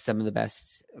has some of the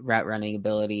best route running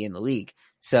ability in the league.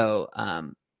 So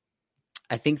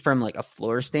I think from like a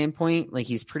floor standpoint, like,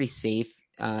 he's pretty safe.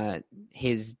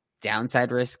 His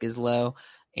downside risk is low,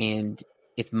 and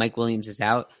if Mike Williams is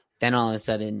out, then all of a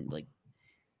sudden, like,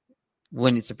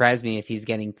 wouldn't surprise me if he's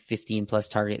getting 15 plus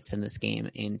targets in this game.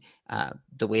 And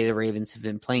the way the Ravens have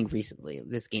been playing recently,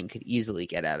 this game could easily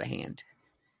get out of hand.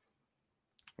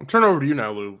 I'll turn over to you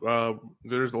now, Lou.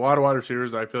 There's a lot of wide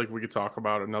receivers. I feel like we could talk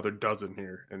about another dozen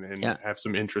here and have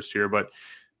some interest here. But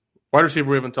wide receiver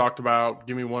we haven't talked about.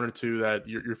 Give me 1 or 2 that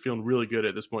you're feeling really good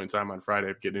at this point in time on Friday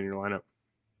of getting in your lineup.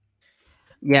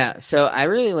 Yeah, so I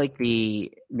really like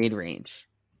the mid-range.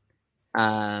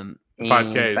 5K. The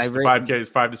 5K is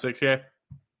 5 to 6K.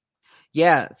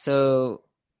 Yeah, so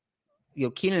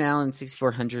Keenan Allen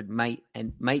 6,400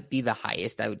 might be the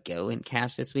highest I would go in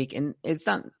cash this week, and it's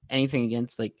not anything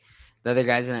against like the other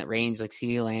guys in that range. Like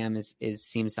CeeDee Lamb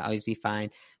seems to always be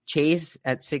fine. Chase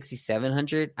at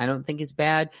 6,700, I don't think is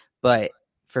bad, but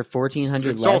for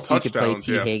 1,400 less, you could play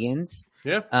T. Higgins.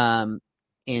 Yeah.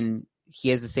 And he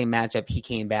has the same matchup. He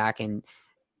came back, and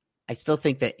I still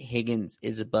think that Higgins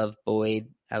is above Boyd,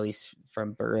 at least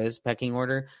from Burrow's pecking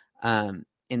order. And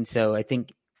so I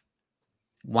think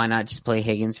why not just play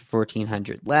Higgins for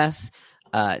 1,400 less?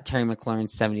 Terry McLaurin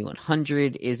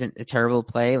 7,100 isn't a terrible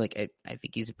play. Like I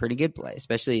think he's a pretty good play,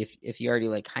 especially if you already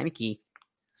like Heineke.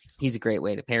 He's a great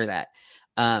way to pair that.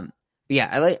 But yeah,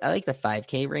 I like the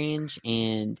 5K range,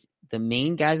 and the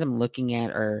main guys I'm looking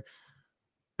at are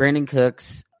Brandon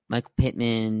Cooks, Michael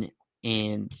Pittman,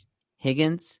 and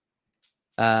Higgins.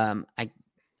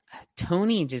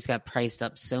 Tony just got priced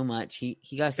up so much. He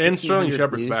got and Sterling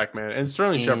Shepard's back, man, and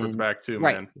Sterling Shepard's back too,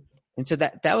 right. man. And so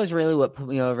that was really what put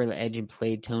me over the edge and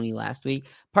played Tony last week.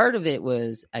 Part of it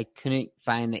was I couldn't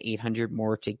find the 800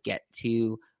 more to get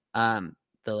to the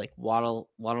like Waddle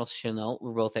Chanel.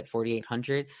 We're both at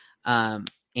 4,800. It's a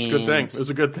good thing. It was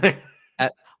a good thing.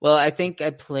 Well, I think I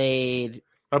played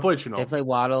Chanel. I played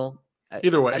Waddle.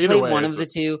 Either way, I played one of the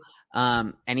two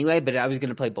anyway, but I was going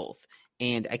to play both.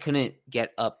 And I couldn't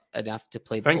get up enough to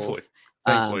play both.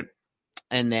 Thankfully.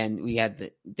 And then we had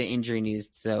the injury news,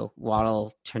 so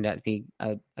Waddle turned out to be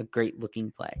a great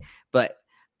looking play. But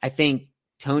I think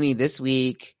Tony this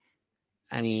week,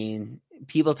 I mean,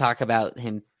 people talk about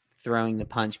him throwing the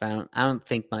punch, but I don't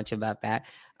think much about that.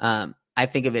 I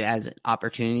think of it as an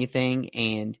opportunity thing,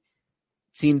 and it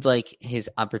seemed like his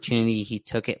opportunity, he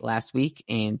took it last week,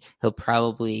 and he'll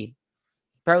probably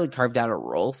carved out a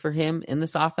role for him in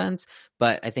this offense.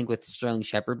 But I think with Sterling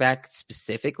Shepard back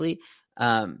specifically,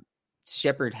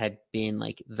 Shepard had been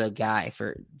like the guy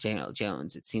for Daniel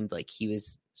Jones. It seemed like he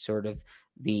was sort of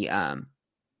the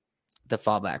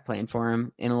fallback plan for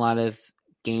him in a lot of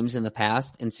games in the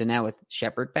past. And so now with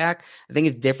Shepard back, I think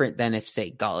it's different than if,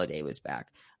 say, Golladay was back.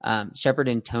 Shepard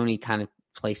and Tony kind of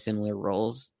play similar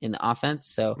roles in the offense.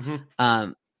 So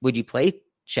would you play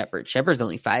Shepard? Shepard's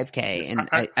only 5K, and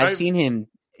I've seen him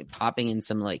popping in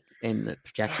some like in the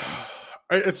projections.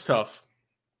 It's tough.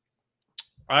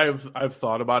 I've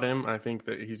thought about him. I think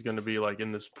that he's going to be like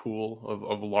in this pool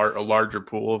of a larger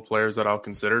pool of players that I'll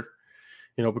consider.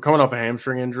 You know, but coming off a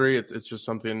hamstring injury, it's just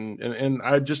something. And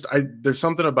there's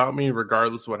something about me,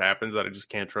 regardless of what happens, that I just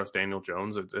can't trust Daniel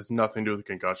Jones. It's nothing to do with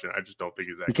the concussion. I just don't think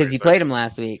he's that. Because you played him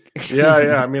last week.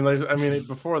 Yeah. I mean,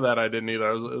 before that I didn't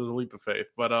either. It was a leap of faith.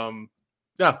 But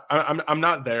yeah, I'm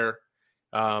not there.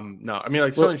 No, I mean,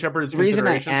 like Sterling Shepard is. The reason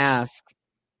I ask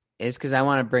is because I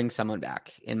want to bring someone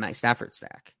back in my Stafford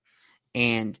stack,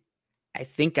 and I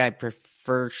think I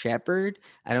prefer Shepard.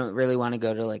 I don't really want to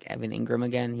go to like Evan Ingram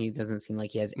again. He doesn't seem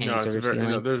like he has any sort of ceiling.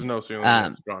 No, there's no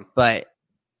ceiling. But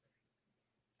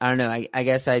I don't know. I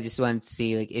guess I just wanted to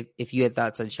see like if you had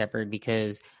thoughts on Shepard,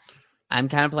 because I'm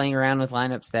kind of playing around with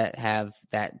lineups that have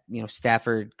that, you know,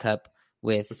 Stafford Cup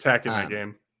with attacking that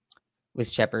game with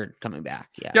Shepard coming back.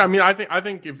 Yeah. I mean, I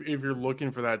think if you're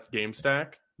looking for that game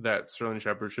stack, that Sterling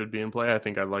Shepard should be in play. I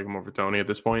think I'd like him over Tony at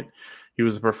this point. He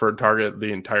was the preferred target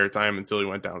the entire time until he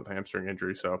went down with a hamstring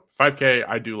injury. So 5K,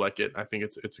 I do like it. I think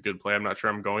it's a good play. I'm not sure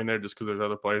I'm going there just because there's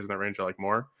other players in that range I like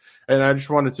more. And I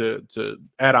just wanted to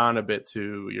add on a bit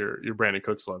to your Brandon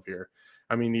Cooks love here.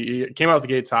 I mean, he came out the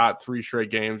gates hot, 3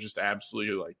 straight games, just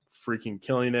absolutely like freaking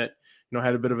killing it. You know,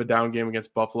 had a bit of a down game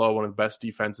against Buffalo, one of the best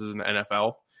defenses in the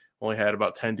NFL. Only had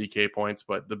about 10 DK points,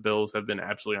 but the Bills have been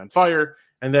absolutely on fire.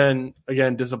 And then,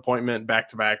 again, disappointment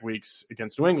back-to-back weeks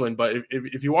against New England. But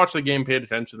if you watch the game, paid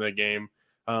attention to the game,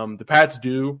 the Pats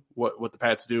do what the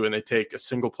Pats do, and they take a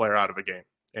single player out of a game.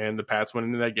 And the Pats went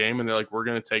into that game, and they're like, we're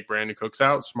going to take Brandon Cooks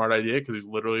out. Smart idea, because he's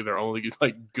literally their only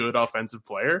like good offensive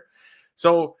player.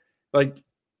 So, like,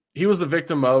 he was the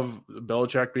victim of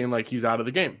Belichick being like, he's out of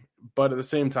the game. But at the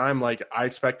same time, like, I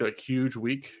expect a huge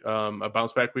week, a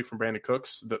bounce back week from Brandon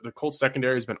Cooks. The Colts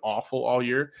secondary has been awful all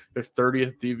year. They're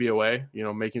 30th DVOA, you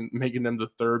know, making them the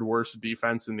 3rd worst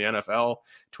defense in the NFL,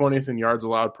 20th in yards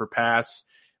allowed per pass.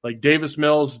 Like, Davis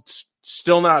Mills,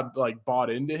 still not like bought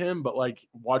into him, but like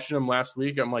watching him last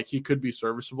week, I'm like, he could be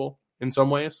serviceable in some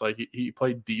ways. Like, he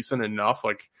played decent enough.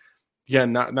 Like, yeah,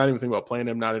 not even thinking about playing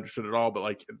him, not interested at all.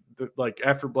 But like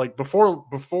after like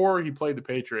before he played the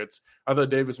Patriots, I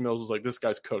thought Davis Mills was like, this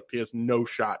guy's cooked. He has no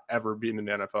shot ever being in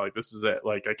the NFL. Like, this is it.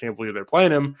 Like, I can't believe they're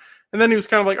playing him. And then he was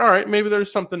kind of like, all right, maybe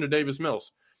there's something to Davis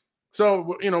Mills.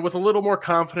 So, you know, with a little more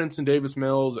confidence in Davis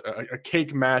Mills, a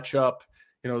cake matchup,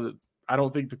 you know, I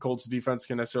don't think the Colts defense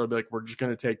can necessarily be like, we're just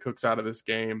going to take Cooks out of this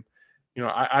game. You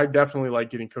know, I definitely like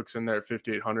getting Cooks in there at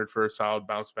 5,800 for a solid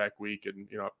bounce back week. And,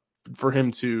 you know, for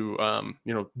him to,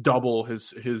 you know, double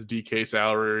his DK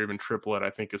salary or even triple it, I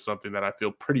think is something that I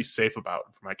feel pretty safe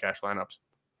about for my cash lineups.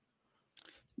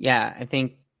 Yeah, I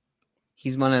think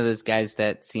he's one of those guys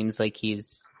that seems like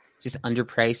he's just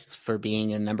underpriced for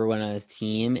being a number one on a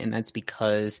team, and that's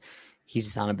because he's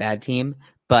just on a bad team.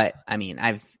 But, I mean,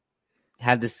 I've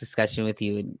had this discussion with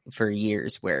you for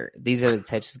years where these are the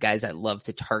types of guys I love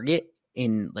to target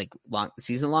in like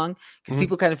season long, because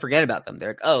people kind of forget about them. They're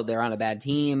like, oh, they're on a bad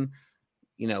team,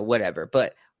 whatever.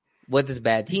 But what does a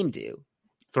bad team do?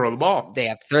 Throw the ball. They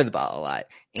have to throw the ball a lot.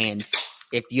 And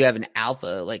if you have an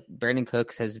alpha, like Brandon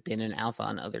Cooks has been an alpha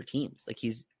on other teams. Like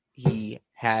he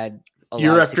had a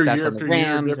lot of success on the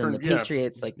Rams and the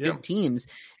Patriots, like big teams.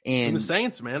 And the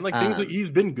Saints, man, like things that he's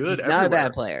been good. He's everywhere. Not a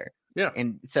bad player. Yeah.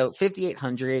 And so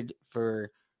 5,800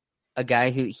 for a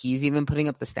guy who he's even putting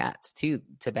up the stats too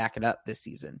to back it up this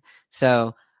season.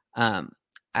 So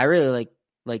I really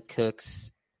like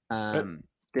Cooks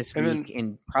this week,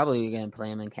 and probably going to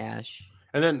play him in cash.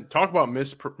 And then talk about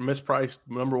mispriced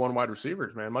number one wide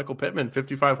receivers, man. Michael Pittman,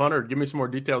 5,500. Give me some more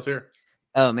details here.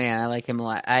 Oh man, I like him a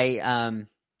lot.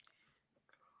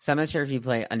 So I'm not sure if you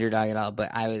play underdog at all, but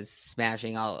I was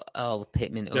smashing all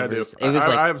Pittman overs. It was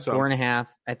like 4.5.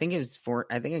 I think it was 4.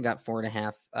 I think I got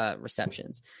 4.5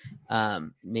 receptions.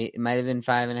 It might have been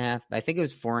 5.5. But I think it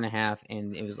was 4.5,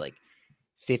 and it was like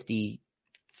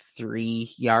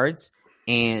 53 yards.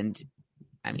 And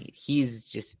I mean,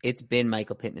 it's been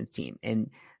Michael Pittman's team.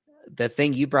 And the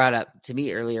thing you brought up to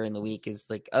me earlier in the week is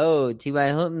like, oh, T.Y.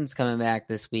 Hilton's coming back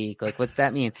this week. Like, what's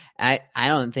that mean? I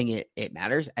don't think it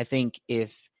matters. I think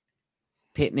if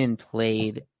Pittman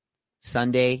played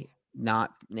Sunday,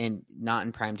 not in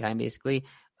prime time, basically,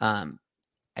 I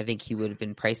think he would have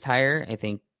been priced higher. I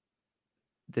think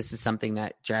this is something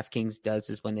that DraftKings does,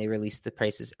 is when they release the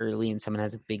prices early and someone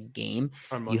has a big game,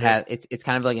 you have it's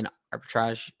kind of like an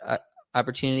arbitrage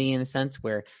opportunity in a sense,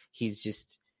 where he's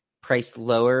just priced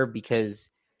lower because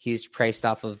he's priced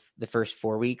off of the first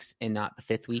 4 weeks and not the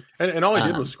fifth week. And all he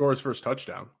did was score his first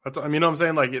touchdown. That's, I mean, I'm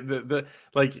saying, like,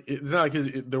 it's not like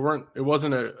it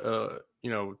wasn't a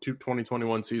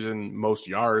 2021 season most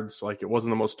yards. Like, it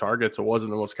wasn't the most targets. It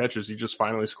wasn't the most catches. He just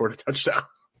finally scored a touchdown.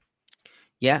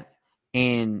 Yeah.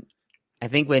 And I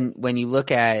think when you look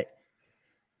at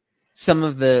some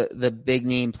of the big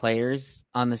name players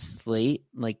on the slate,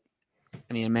 like,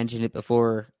 I mean, I mentioned it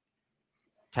before,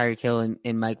 Tyreek Hill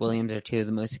and Mike Williams are two of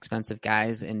the most expensive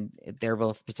guys, and they're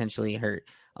both potentially hurt.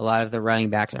 A lot of the running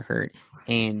backs are hurt,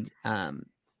 and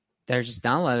there's just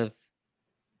not a lot of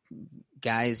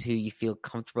guys who you feel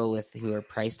comfortable with who are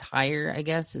priced higher, I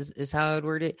guess is how I would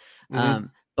word it. Mm-hmm.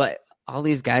 But all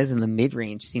these guys in the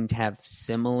mid-range seem to have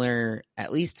similar,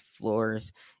 at least,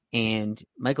 floors, and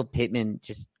Michael Pittman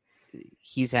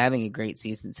he's having a great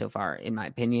season so far, in my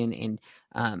opinion, and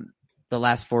the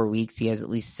last 4 weeks, he has at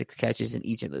least 6 catches in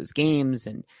each of those games.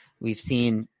 And we've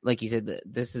seen, like you said,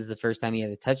 this is the first time he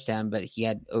had a touchdown, but he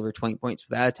had over 20 points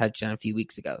without a touchdown a few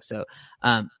weeks ago. So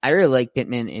I really like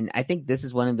Pittman. And I think this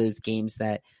is one of those games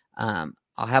that I'll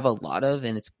have a lot of.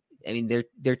 And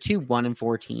they're 2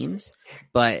 1-4 teams,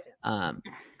 but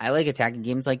I like attacking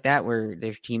games like that, where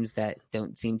there's teams that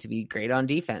don't seem to be great on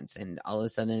defense. And all of a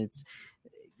sudden it's,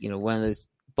 one of those,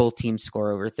 both teams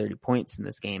score over 30 points in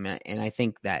this game. And I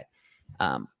think that,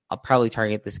 I'll probably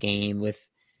target this game with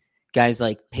guys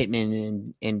like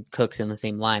Pittman and Cooks in the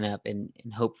same lineup and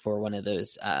hope for one of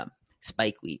those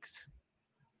spike weeks.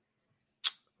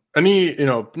 Any,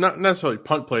 not necessarily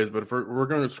punt plays, but if we're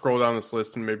going to scroll down this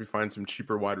list and maybe find some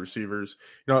cheaper wide receivers,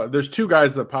 there's 2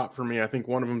 guys that pop for me. I think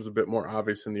one of them is a bit more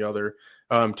obvious than the other.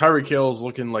 Tyreek Hill is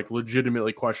looking like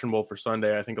legitimately questionable for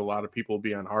Sunday. I think a lot of people will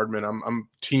be on Hardman. I'm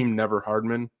team never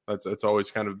Hardman. That's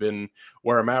always kind of been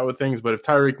where I'm at with things. But if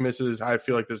Tyreek misses, I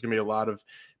feel like there's going to be a lot of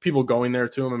people going there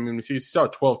to him. I mean, he saw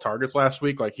 12 targets last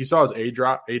week. Like, he saw his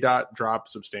A-dot drop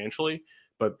substantially,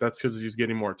 but that's because he's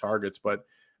getting more targets. But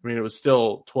I mean, it was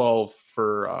still 12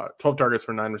 targets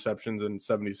for 9 receptions and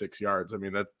 76 yards. I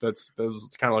mean, that was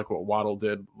kind of like what Waddle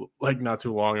did like not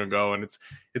too long ago, and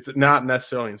it's not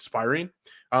necessarily inspiring.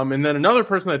 And then another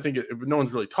person I think no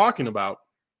one's really talking about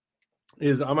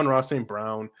is Amon-Ra St.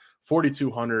 Brown,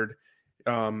 4,200.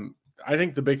 I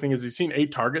think the big thing is he's seen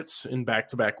 8 targets in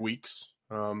back-to-back weeks.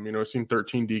 He's seen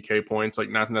 13 DK points, like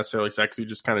not necessarily sexy,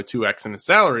 just kind of 2x in his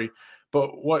salary.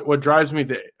 But what drives me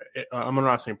to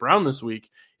Amon-Ra St. Brown this week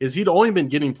is he'd only been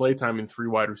getting playtime in 3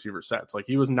 wide receiver sets. Like,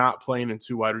 he was not playing in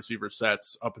 2 wide receiver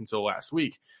sets up until last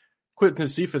week. Quinton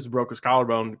Cephas broke his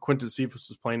collarbone. Quinton Cephas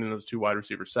was playing in those 2 wide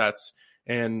receiver sets,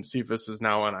 and Cephas is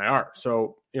now on IR.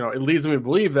 So, it leads me to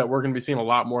believe that we're going to be seeing a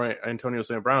lot more Antonio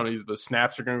St. Brown. The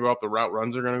snaps are going to go up. The route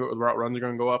runs are going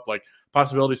to go up. Like,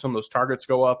 possibility some of those targets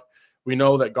go up. We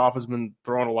know that Goff has been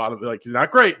throwing a lot of, like, he's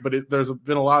not great, but there's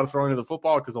been a lot of throwing of the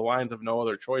football because the Lions have no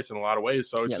other choice in a lot of ways.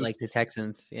 So it's like the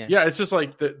Texans. Yeah. It's just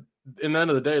like in the end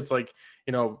of the day, it's like,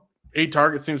 8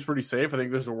 targets seems pretty safe. I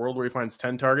think there's a world where he finds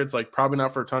 10 targets, like probably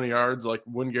not for a ton of yards, like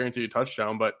wouldn't guarantee a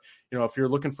touchdown. But, if you're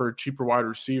looking for a cheaper wide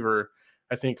receiver,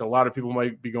 I think a lot of people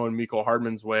might be going Mecole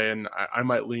Hardman's way, and I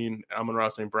might lean Amon-Ra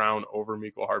St. Brown over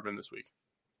Mecole Hardman this week.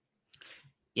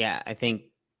 Yeah, I think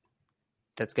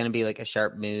that's going to be like a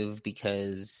sharp move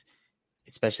because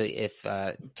especially if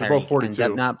Tyreek ends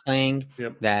up not playing,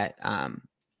 that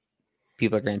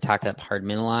people are going to talk up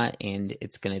Hardman a lot, and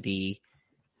it's going to be,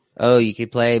 you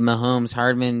could play Mahomes,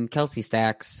 Hardman, Kelsey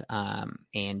stacks,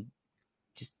 and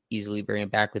just easily bring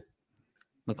it back with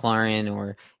McLaurin,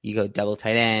 or you go double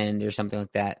tight end or something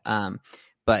like that.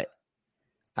 But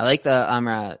I like the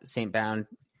Amon-Ra St. Brown.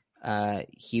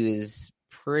 He was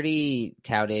pretty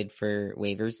touted for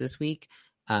waivers this week.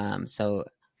 So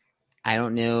I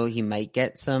don't know. He might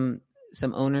get some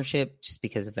ownership just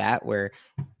because of that, where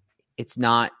it's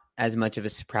not as much of a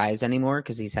surprise anymore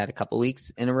because he's had a couple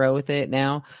weeks in a row with it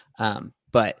now.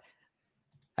 But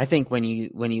I think when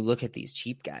you look at these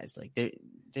cheap guys, like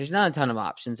there's not a ton of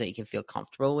options that you can feel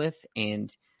comfortable with.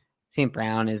 And St.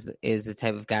 Brown is the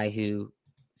type of guy who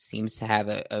seems to have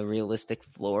a realistic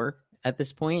floor at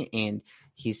this point, and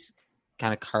he's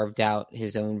kind of carved out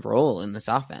his own role in this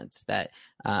offense that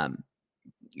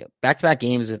back-to-back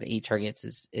games with 8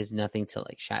 targets is nothing to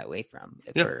like shy away from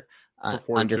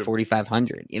for under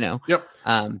 4,500, Yep.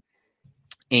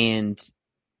 And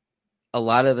a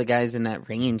lot of the guys in that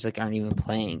range like aren't even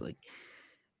playing. Like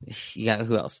you got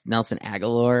who else? Nelson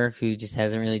Aguilar, who just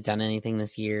hasn't really done anything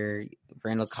this year.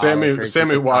 Randall Cobb, Sammy Watkins,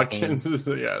 Sammy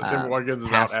Watkins is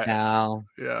Pascal,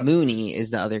 out. Yeah. Mooney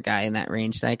is the other guy in that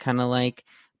range that I kind of like,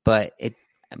 but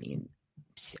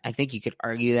I think you could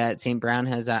argue that St. Brown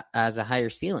has a higher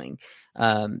ceiling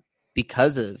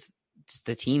because of just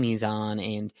the team he's on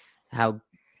and how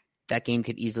that game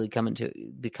could easily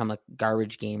become a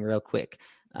garbage game real quick.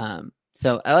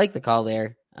 So I like the call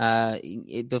there.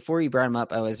 Before you brought him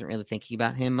up, I wasn't really thinking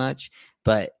about him much,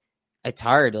 but it's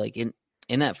hard. Like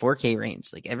in that 4K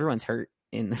range, like everyone's hurt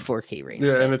in the 4K range.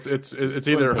 Yeah, so and it's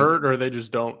either hurt or they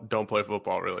just don't play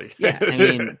football really. Yeah, I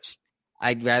mean,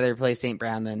 I'd rather play St.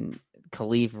 Brown than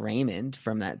Khalif Raymond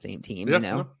from that same team. Yeah,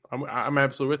 No, I'm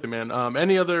absolutely with you, man.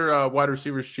 Any other wide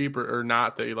receivers, cheap or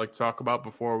not, that you'd like to talk about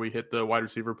before we hit the wide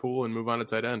receiver pool and move on to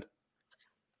tight end?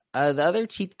 The other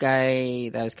cheap guy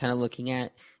that I was kind of looking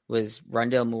at was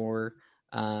Rondale Moore.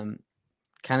 Kind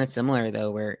of similar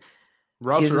though, where he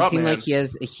doesn't seem like he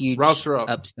has a huge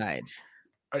upside.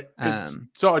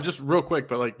 So just real quick,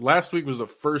 but like last week was the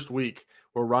first week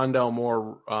where Rondale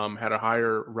Moore had a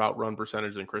higher route run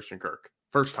percentage than Christian Kirk.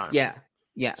 First time. Yeah.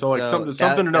 So like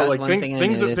something to know. Like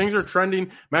things are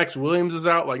trending. Max Williams is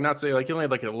out. Like not say like he only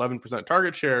had like an 11%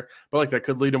 target share, but like that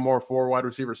could lead to more 4 wide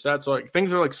receiver sets. So like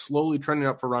things are like slowly trending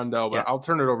up for Rondale. But I'll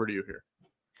turn it over to you here.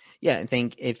 Yeah, I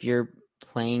think if you're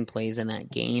playing plays in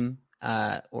that game,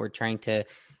 or trying to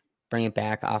bring it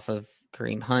back off of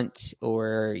Kareem Hunt,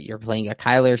 or you're playing a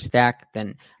Kyler stack,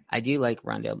 then I do like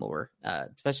Rondale Moore,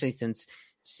 especially since it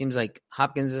seems like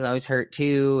Hopkins is always hurt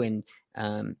too.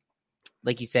 And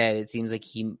like you said, it seems like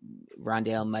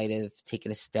Rondale might have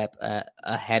taken a step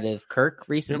ahead of Kirk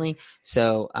recently. Yep.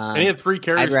 So and he had 3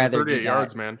 carries for 38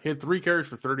 yards, man. He had 3 carries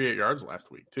for 38 yards last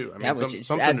week too. I mean, which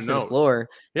something adds to the floor.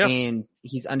 Yeah. And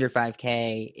he's under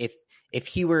 5K. If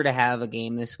he were to have a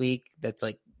game this week that's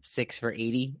like 6 for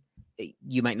 80,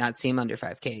 you might not see him under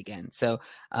 5K again. So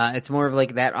it's more of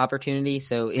like that opportunity.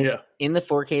 So in the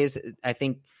 4Ks, I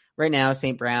think right now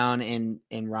St. Brown and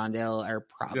Rondale are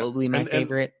probably my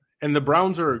favorite. And the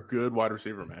Browns are a good wide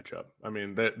receiver matchup. I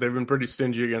mean, they've been pretty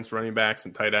stingy against running backs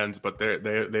and tight ends, but they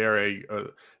are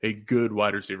a good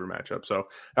wide receiver matchup. So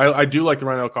I do like the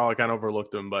Rondale call. I kind of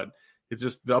overlooked him, but it's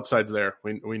just the upside's there.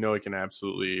 We know he can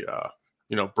absolutely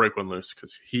break one loose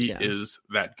because he is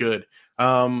that good.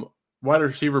 Wide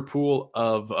receiver pool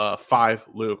of 5,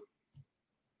 Lou.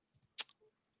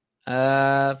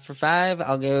 For 5,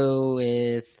 I'll go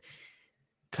with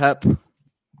Kupp,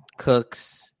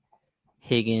 Cooks,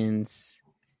 Higgins,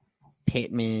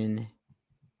 Pittman,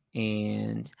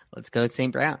 and let's go with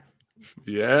St. Brown.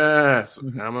 Yes,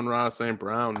 Amon-Ra St.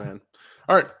 Brown, man.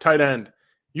 All right, tight end.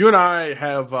 You and I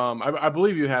have, I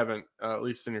believe you haven't, at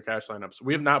least in your cash lineups.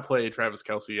 We have not played Travis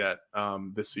Kelce yet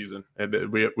this season.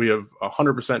 And we have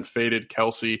 100% faded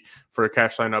Kelce for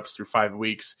cash lineups through 5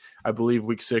 weeks. I believe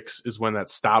week 6 is when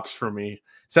that stops for me.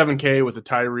 7K with a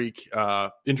Tyreek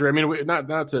injury. I mean,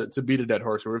 not to beat a dead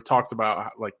horse. We've talked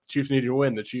about like the Chiefs needing to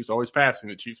win. The Chiefs always passing.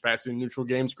 The Chiefs passing neutral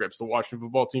game scripts. The Washington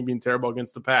football team being terrible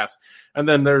against the pass. And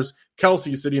then there's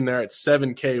Kelce sitting there at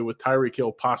 7K with Tyreek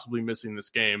Hill possibly missing this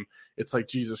game. It's like,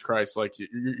 Jesus Christ. Like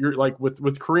you're like with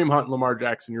Kareem Hunt and Lamar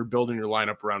Jackson, you're building your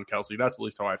lineup around Kelce. That's at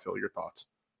least how I feel. Your thoughts?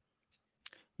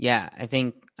 Yeah, I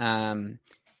think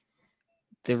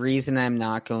the reason I'm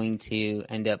not going to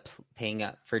end up paying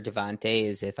up for Devontae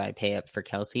is if I pay up for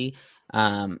Kelsey.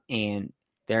 And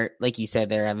there, like you said,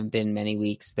 there haven't been many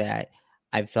weeks that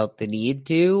I've felt the need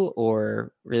to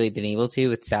or really been able to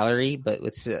with salary. But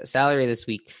with salary this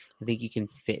week, I think you can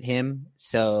fit him.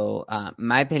 So in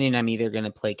my opinion, I'm either going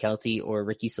to play Kelsey or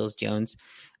Ricky Seals-Jones.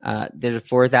 There's a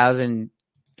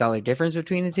 $4,000 difference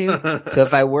between the two. So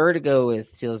if I were to go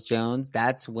with Seals-Jones,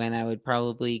 that's when I would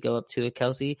probably go up to a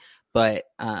Kelsey. But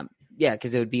yeah,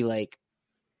 because it would be like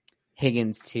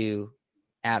Higgins to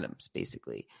Adams,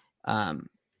 basically.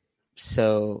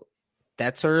 So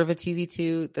that's sort of a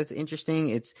 2v2 that's interesting.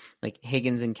 It's like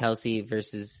Higgins and Kelsey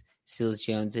versus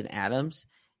Seals-Jones and Adams.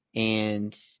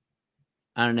 And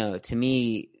I don't know. To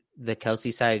me, the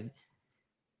Kelsey side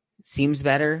seems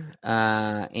better.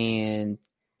 And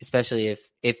especially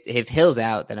if Hill's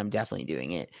out, then I'm definitely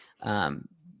doing it.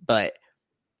 But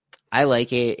I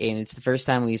like it, and it's the first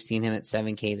time we've seen him at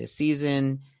 7K this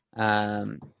season.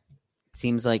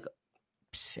 Seems like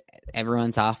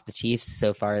everyone's off the Chiefs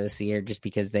so far this year just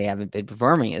because they haven't been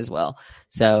performing as well.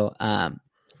 So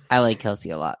I like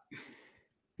Kelsey a lot.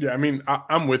 Yeah, I mean,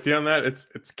 I'm with you on that.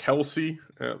 It's Kelsey,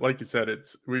 like you said.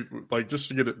 We like just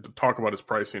to talk about his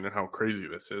pricing and how crazy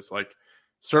this is. Like,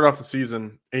 start off the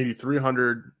season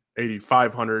 8,300,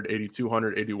 8,500,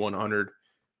 8,200, 8,100.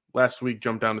 Last week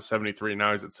jumped down to 73.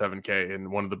 Now he's at 7K and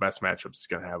one of the best matchups he's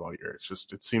going to have all year.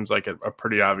 It seems like a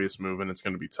pretty obvious move, and it's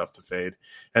going to be tough to fade.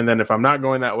 And then if I'm not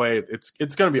going that way, it's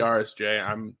going to be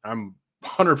RSJ. I'm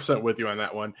 100% with you on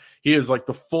that one. He is like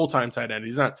the full-time tight end.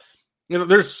 He's not,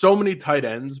 there's so many tight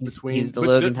ends between. He's the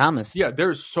Logan Thomas. Yeah,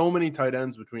 there's so many tight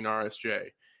ends between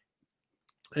RSJ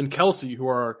and Kelsey who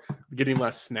are getting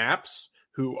less snaps,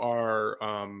 who are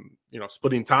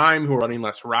splitting time, who are running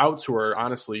less routes, who are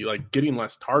honestly like getting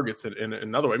less targets in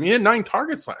another way. I mean, he had 9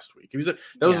 targets last week.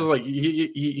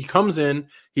 He comes in,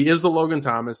 he is the Logan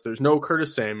Thomas. There's no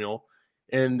Curtis Samuel,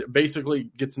 and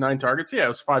basically gets 9 targets. Yeah, it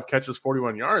was 5 catches,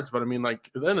 41 yards. But I mean, like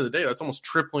at the end of the day, that's almost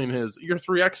tripling you're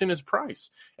 3xing his price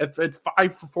at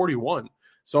 5 for 41.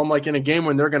 So I'm like, in a game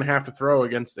when they're going to have to throw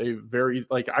against a very,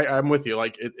 like, I'm with you.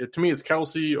 Like, to me, it's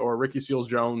Kelsey or Ricky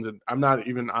Seals-Jones, and I'm not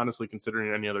even honestly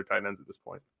considering any other tight ends at this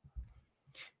point.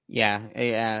 Yeah,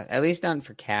 at least not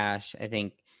for cash, I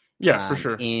think. Yeah, for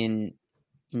sure. In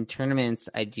tournaments,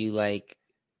 I do like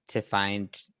to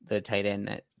find the tight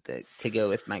end to go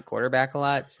with my quarterback a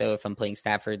lot. So if I'm playing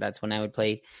Stafford, that's when I would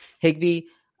play Higbee.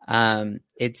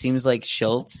 It seems like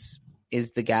Schultz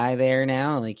is the guy there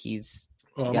now. Like he's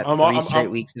got 3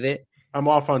 straight weeks of it. I'm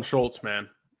off on Schultz, man.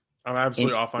 I'm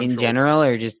absolutely off on Schultz. In general,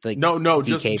 or just like no,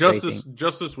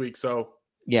 just this week. So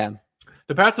yeah,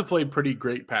 the Pats have played pretty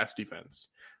great pass defense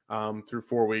through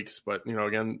 4 weeks, but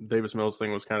again, Davis Mills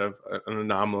thing was kind of an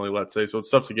anomaly, let's say. So it's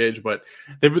tough to gauge, but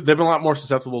they've been a lot more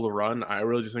susceptible to run. I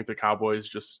really just think the Cowboys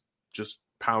just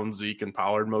pound Zeke and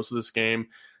Pollard most of this game.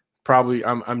 Probably,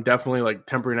 I'm definitely like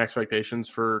tempering expectations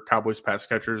for Cowboys pass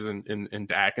catchers and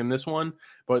Dak in this one,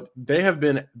 but they have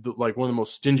been like one of the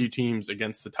most stingy teams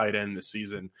against the tight end this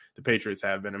season. The Patriots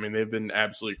have been. I mean, they've been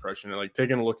absolutely crushing it. Like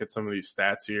taking a look at some of these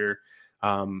stats here,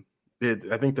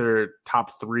 I think they're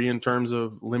top 3 in terms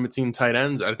of limiting tight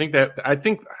ends. I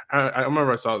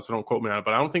remember I saw this, so don't quote me on it,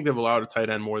 but I don't think they've allowed a tight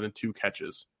end more than 2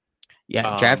 catches.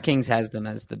 Yeah, DraftKings has them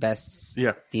as the best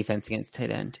defense against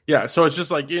tight end. Yeah, so it's just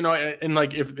like, and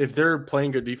like if they're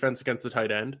playing good defense against the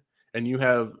tight end and you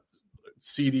have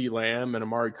CeeDee Lamb and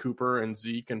Amari Cooper and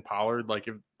Zeke and Pollard,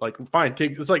 fine,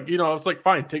 take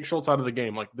Schultz out of the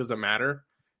game. Like, does it matter?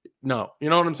 No. You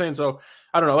know what I'm saying? So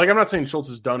I don't know. Like, I'm not saying Schultz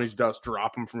is done. He's dust.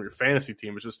 Drop him from your fantasy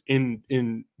team. It's just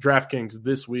in DraftKings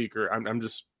this week, or I'm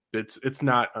just, it's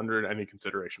not under any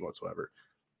consideration whatsoever.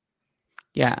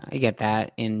 Yeah, I get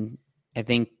that. And I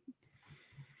think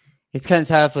it's kind of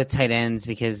tough with tight ends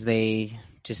because they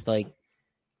just like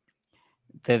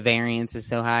the variance is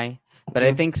so high. But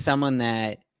I think someone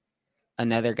that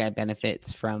another guy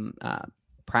benefits from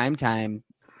primetime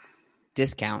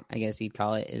discount, I guess you'd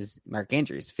call it, is Mark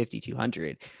Andrews,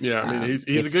 5,200. Yeah, I mean,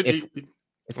 he's a good.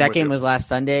 If that game was last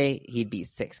Sunday, he'd be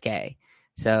 6K.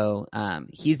 So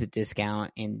he's a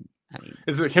discount, and I mean,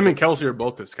 it's like him and Kelsey are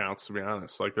both discounts, to be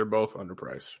honest. Like they're both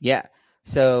underpriced. Yeah.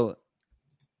 So,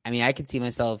 I mean, I could see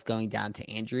myself going down to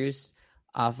Andrews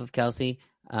off of Kelsey.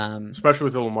 Especially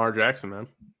with the Lamar Jackson, man.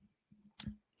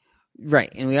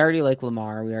 Right. And we already like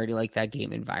Lamar. We already like that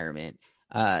game environment.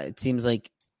 It seems like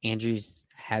Andrews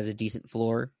has a decent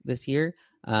floor this year.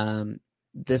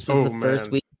 This was the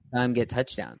first week time get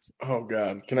touchdowns. Oh,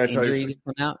 God. Can I tell you? Just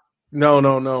come out?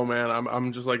 No, man.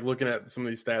 I'm just like looking at some of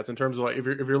these stats in terms of like if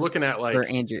you're looking at like for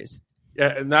Andrews.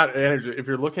 Yeah, not Andrews. If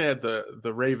you're looking at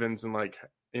the Ravens and like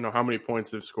how many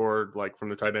points they've scored like from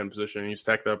the tight end position, and you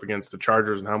stack that up against the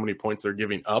Chargers and how many points they're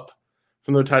giving up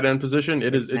from the tight end position,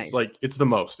 it's the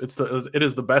most. It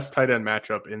is the best tight end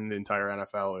matchup in the entire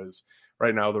NFL. Is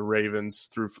right now the Ravens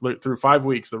through 5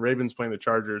 weeks. The Ravens playing the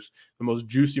Chargers. The most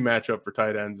juicy matchup for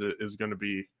tight ends is going to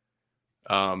be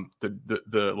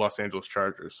the Los Angeles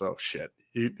Chargers. So shit,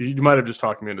 you might have just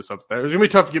talked me into something there. It was gonna be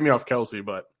tough to get me off Kelsey,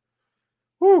 but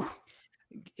whew.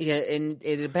 Yeah, and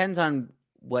it depends on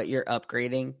what you're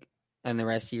upgrading and the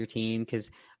rest of your team, because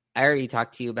I already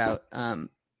talked to you about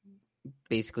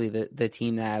basically the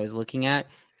team that I was looking at,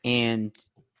 and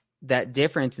that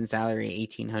difference in salary,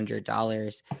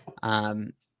 $1,800.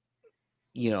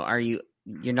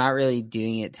 You're not really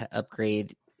doing it to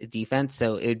upgrade defense,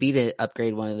 so it would be to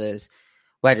upgrade one of those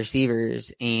wide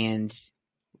receivers. And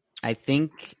I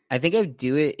think I would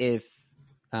do it if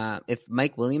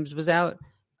Mike Williams was out,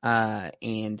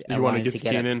 and I wanted to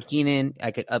get up to Keenan.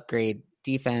 I could upgrade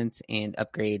defense and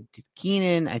upgrade to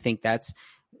Keenan. I think that's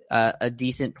a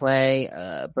decent play.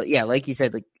 But yeah, like you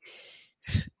said, like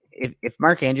if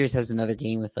Mark Andrews has another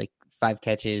game with like 5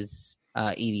 catches,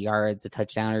 80 yards, a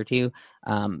touchdown or 2,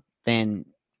 then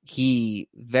he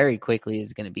very quickly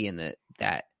is going to be in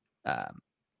that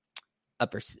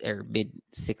upper or mid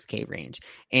 6K range.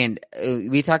 And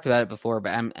we talked about it before,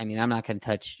 but I'm not going to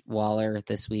touch Waller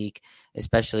this week,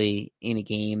 especially in a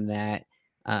game that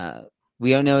we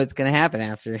don't know what's going to happen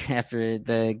after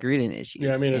the Gruden issues.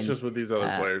 Yeah, it's just with these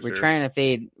other players. We're trying to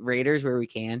fade Raiders where we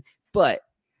can, but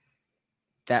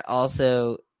that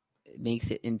also makes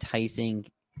it enticing.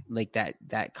 Like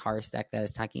that car stack that I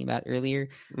was talking about earlier,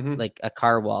 like a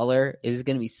car Waller is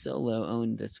going to be so low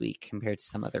owned this week compared to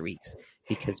some other weeks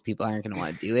because people aren't going to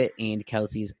want to do it. And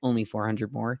Kelsey's only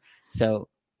 400 more. So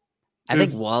I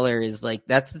think Waller is like,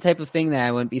 that's the type of thing that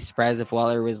I wouldn't be surprised if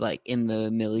Waller was like in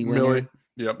the Millie winner.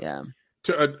 Yep. Yeah.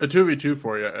 A 2v2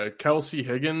 for you. Kelsey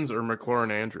Higgins or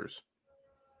McLaurin Andrews?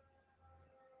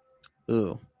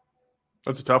 Ooh.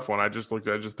 That's a tough one. I just threw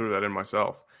that in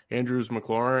myself. Andrews,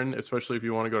 McLaurin, especially if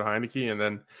you want to go to Heineke, and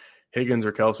then Higgins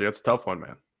or Kelsey. That's a tough one,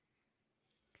 man.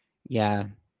 Yeah.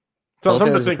 So,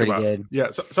 something to think about. Good.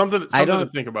 Yeah, something to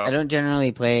think about. I don't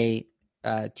generally play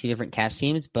 2 different cash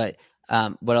teams, but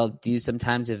what I'll do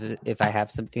sometimes if I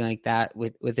have something like that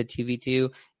with a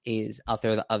 2v2 is I'll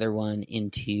throw the other one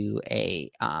into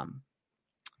a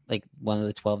like one of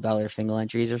the $12 single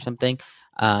entries or something.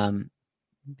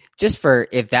 Just for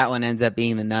if that one ends up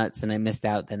being the nuts and I missed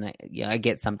out, then I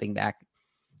get something back.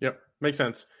 Yep, makes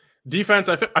sense. Defense,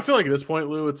 I feel like at this point,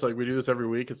 Lou, it's like we do this every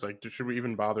week. It's like, should we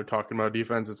even bother talking about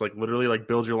defense? It's like literally like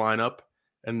build your lineup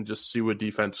and just see what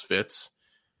defense fits.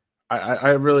 I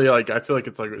really like. I feel like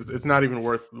it's like it's not even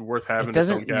worth having. It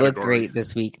doesn't look great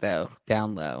this week though.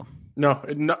 Down low. No,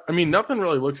 nothing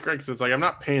really looks great because it's like I'm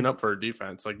not paying up for a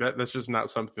defense like that. That's just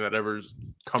not something that ever's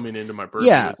coming into my purview.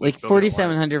 Yeah, like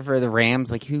 4,700 for the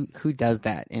Rams. Like who does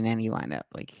that in any lineup?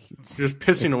 Like you're just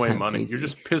pissing away money. Crazy. You're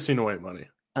just pissing away money.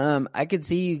 I could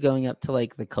see you going up to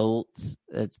like the Colts.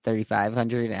 That's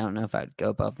 3,500. I don't know if I'd go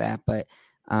above that, but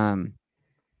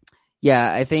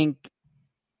yeah, I think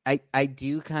I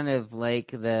do kind of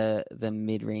like the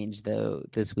mid range though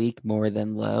this week more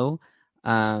than low.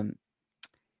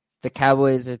 The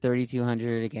Cowboys are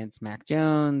 3,200 against Mac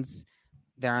Jones.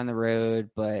 They're on the road,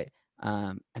 but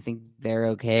I think they're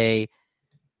okay.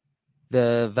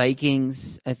 The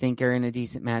Vikings, I think, are in a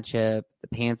decent matchup. The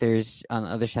Panthers on the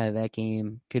other side of that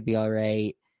game could be all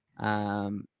right.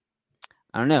 I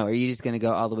don't know. Are you just going to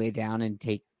go all the way down and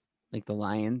take like the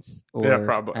Lions? Or, yeah,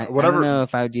 probably. I don't know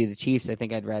if I would do the Chiefs. I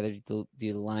think I'd rather do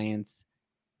the Lions.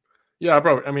 Yeah,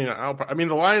 probably. I mean,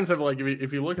 the Lions have like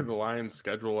if you look at the Lions'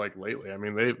 schedule like lately, I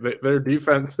mean, their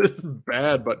defense is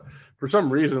bad, but for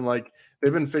some reason, like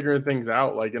they've been figuring things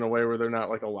out like in a way where they're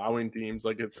not like allowing teams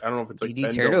like it's I don't know if it's like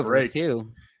bend don't break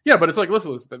too. Yeah, but it's like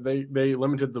listen, they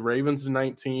limited the Ravens to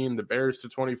 19, the Bears to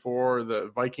 24,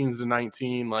 the Vikings to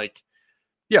 19. Like,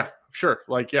 yeah, sure,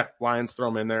 like yeah, Lions throw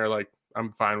them in there. Like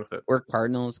I'm fine with it. Or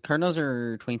Cardinals. Cardinals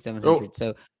are 2,700,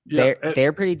 so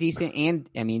they're pretty decent. And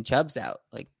I mean, Chubb's out.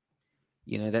 Like.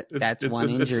 You know that's one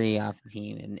injury off the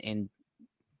team, and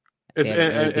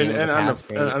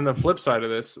on the flip side of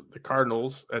this, the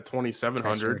Cardinals at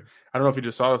 2,700. I don't know if you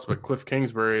just saw this, but Cliff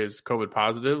Kingsbury is COVID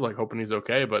positive. Like hoping he's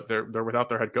okay, but they're without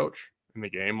their head coach in the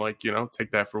game. Like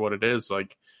take that for what it is.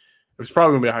 Like it's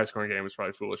probably gonna be a high scoring game. It's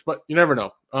probably foolish, but you never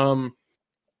know.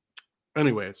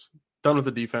 Anyways, done with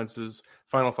the defenses.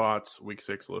 Final thoughts. Week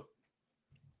 6, Lou.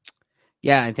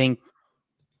 Yeah, I think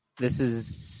this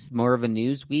is more of a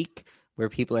news week, where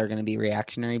people are going to be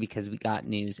reactionary because we got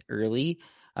news early.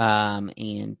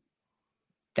 And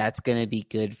that's going to be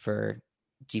good for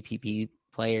GPP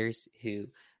players who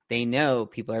they know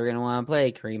people are going to want to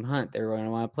play. Kareem Hunt, they're going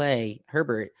to want to play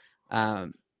Herbert.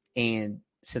 And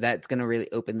so that's going to really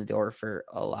open the door for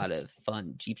a lot of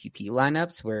fun GPP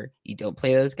lineups where you don't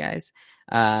play those guys.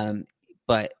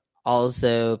 But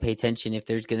also pay attention if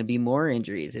there's going to be more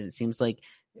injuries. And it seems like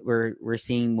we're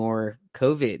seeing more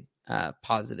COVID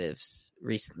positives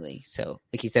recently. So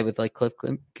like you said, with like Cliff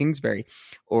Kingsbury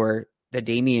or the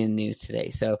Damian news today.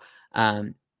 So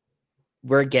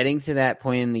we're getting to that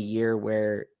point in the year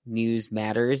where news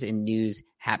matters and news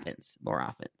happens more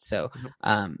often. So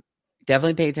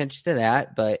definitely pay attention to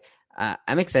that. But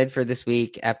I'm excited for this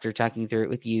week after talking through it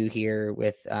with you here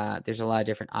with there's a lot of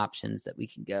different options that we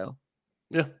can go.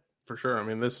 Yeah, for sure. I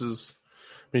mean,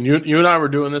 you and I were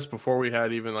doing this before we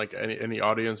had even like any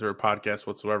audience or a podcast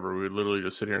whatsoever. We would literally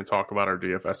just sit here and talk about our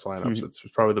DFS lineups. Mm-hmm. It's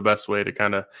probably the best way to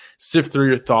kind of sift through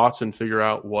your thoughts and figure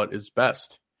out what is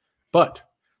best. But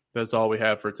that's all we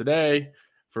have for today.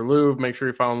 For Lou, make sure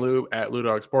you follow Lou at Lou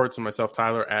Dog Sports and myself,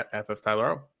 Tyler, at FF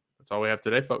Tyler O. That's all we have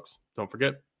today, folks. Don't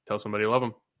forget, tell somebody you love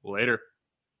them. Later.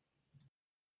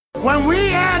 When we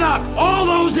add up all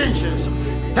those inches,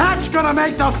 that's going to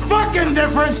make the fucking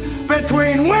difference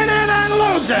between winning and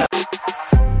losing.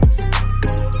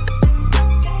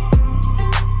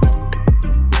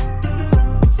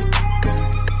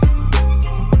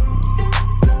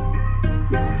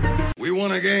 We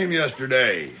won a game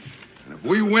yesterday. And if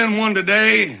we win one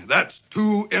today, that's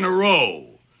 2 in a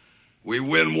row. We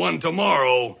win one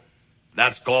tomorrow,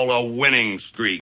 that's called a winning streak.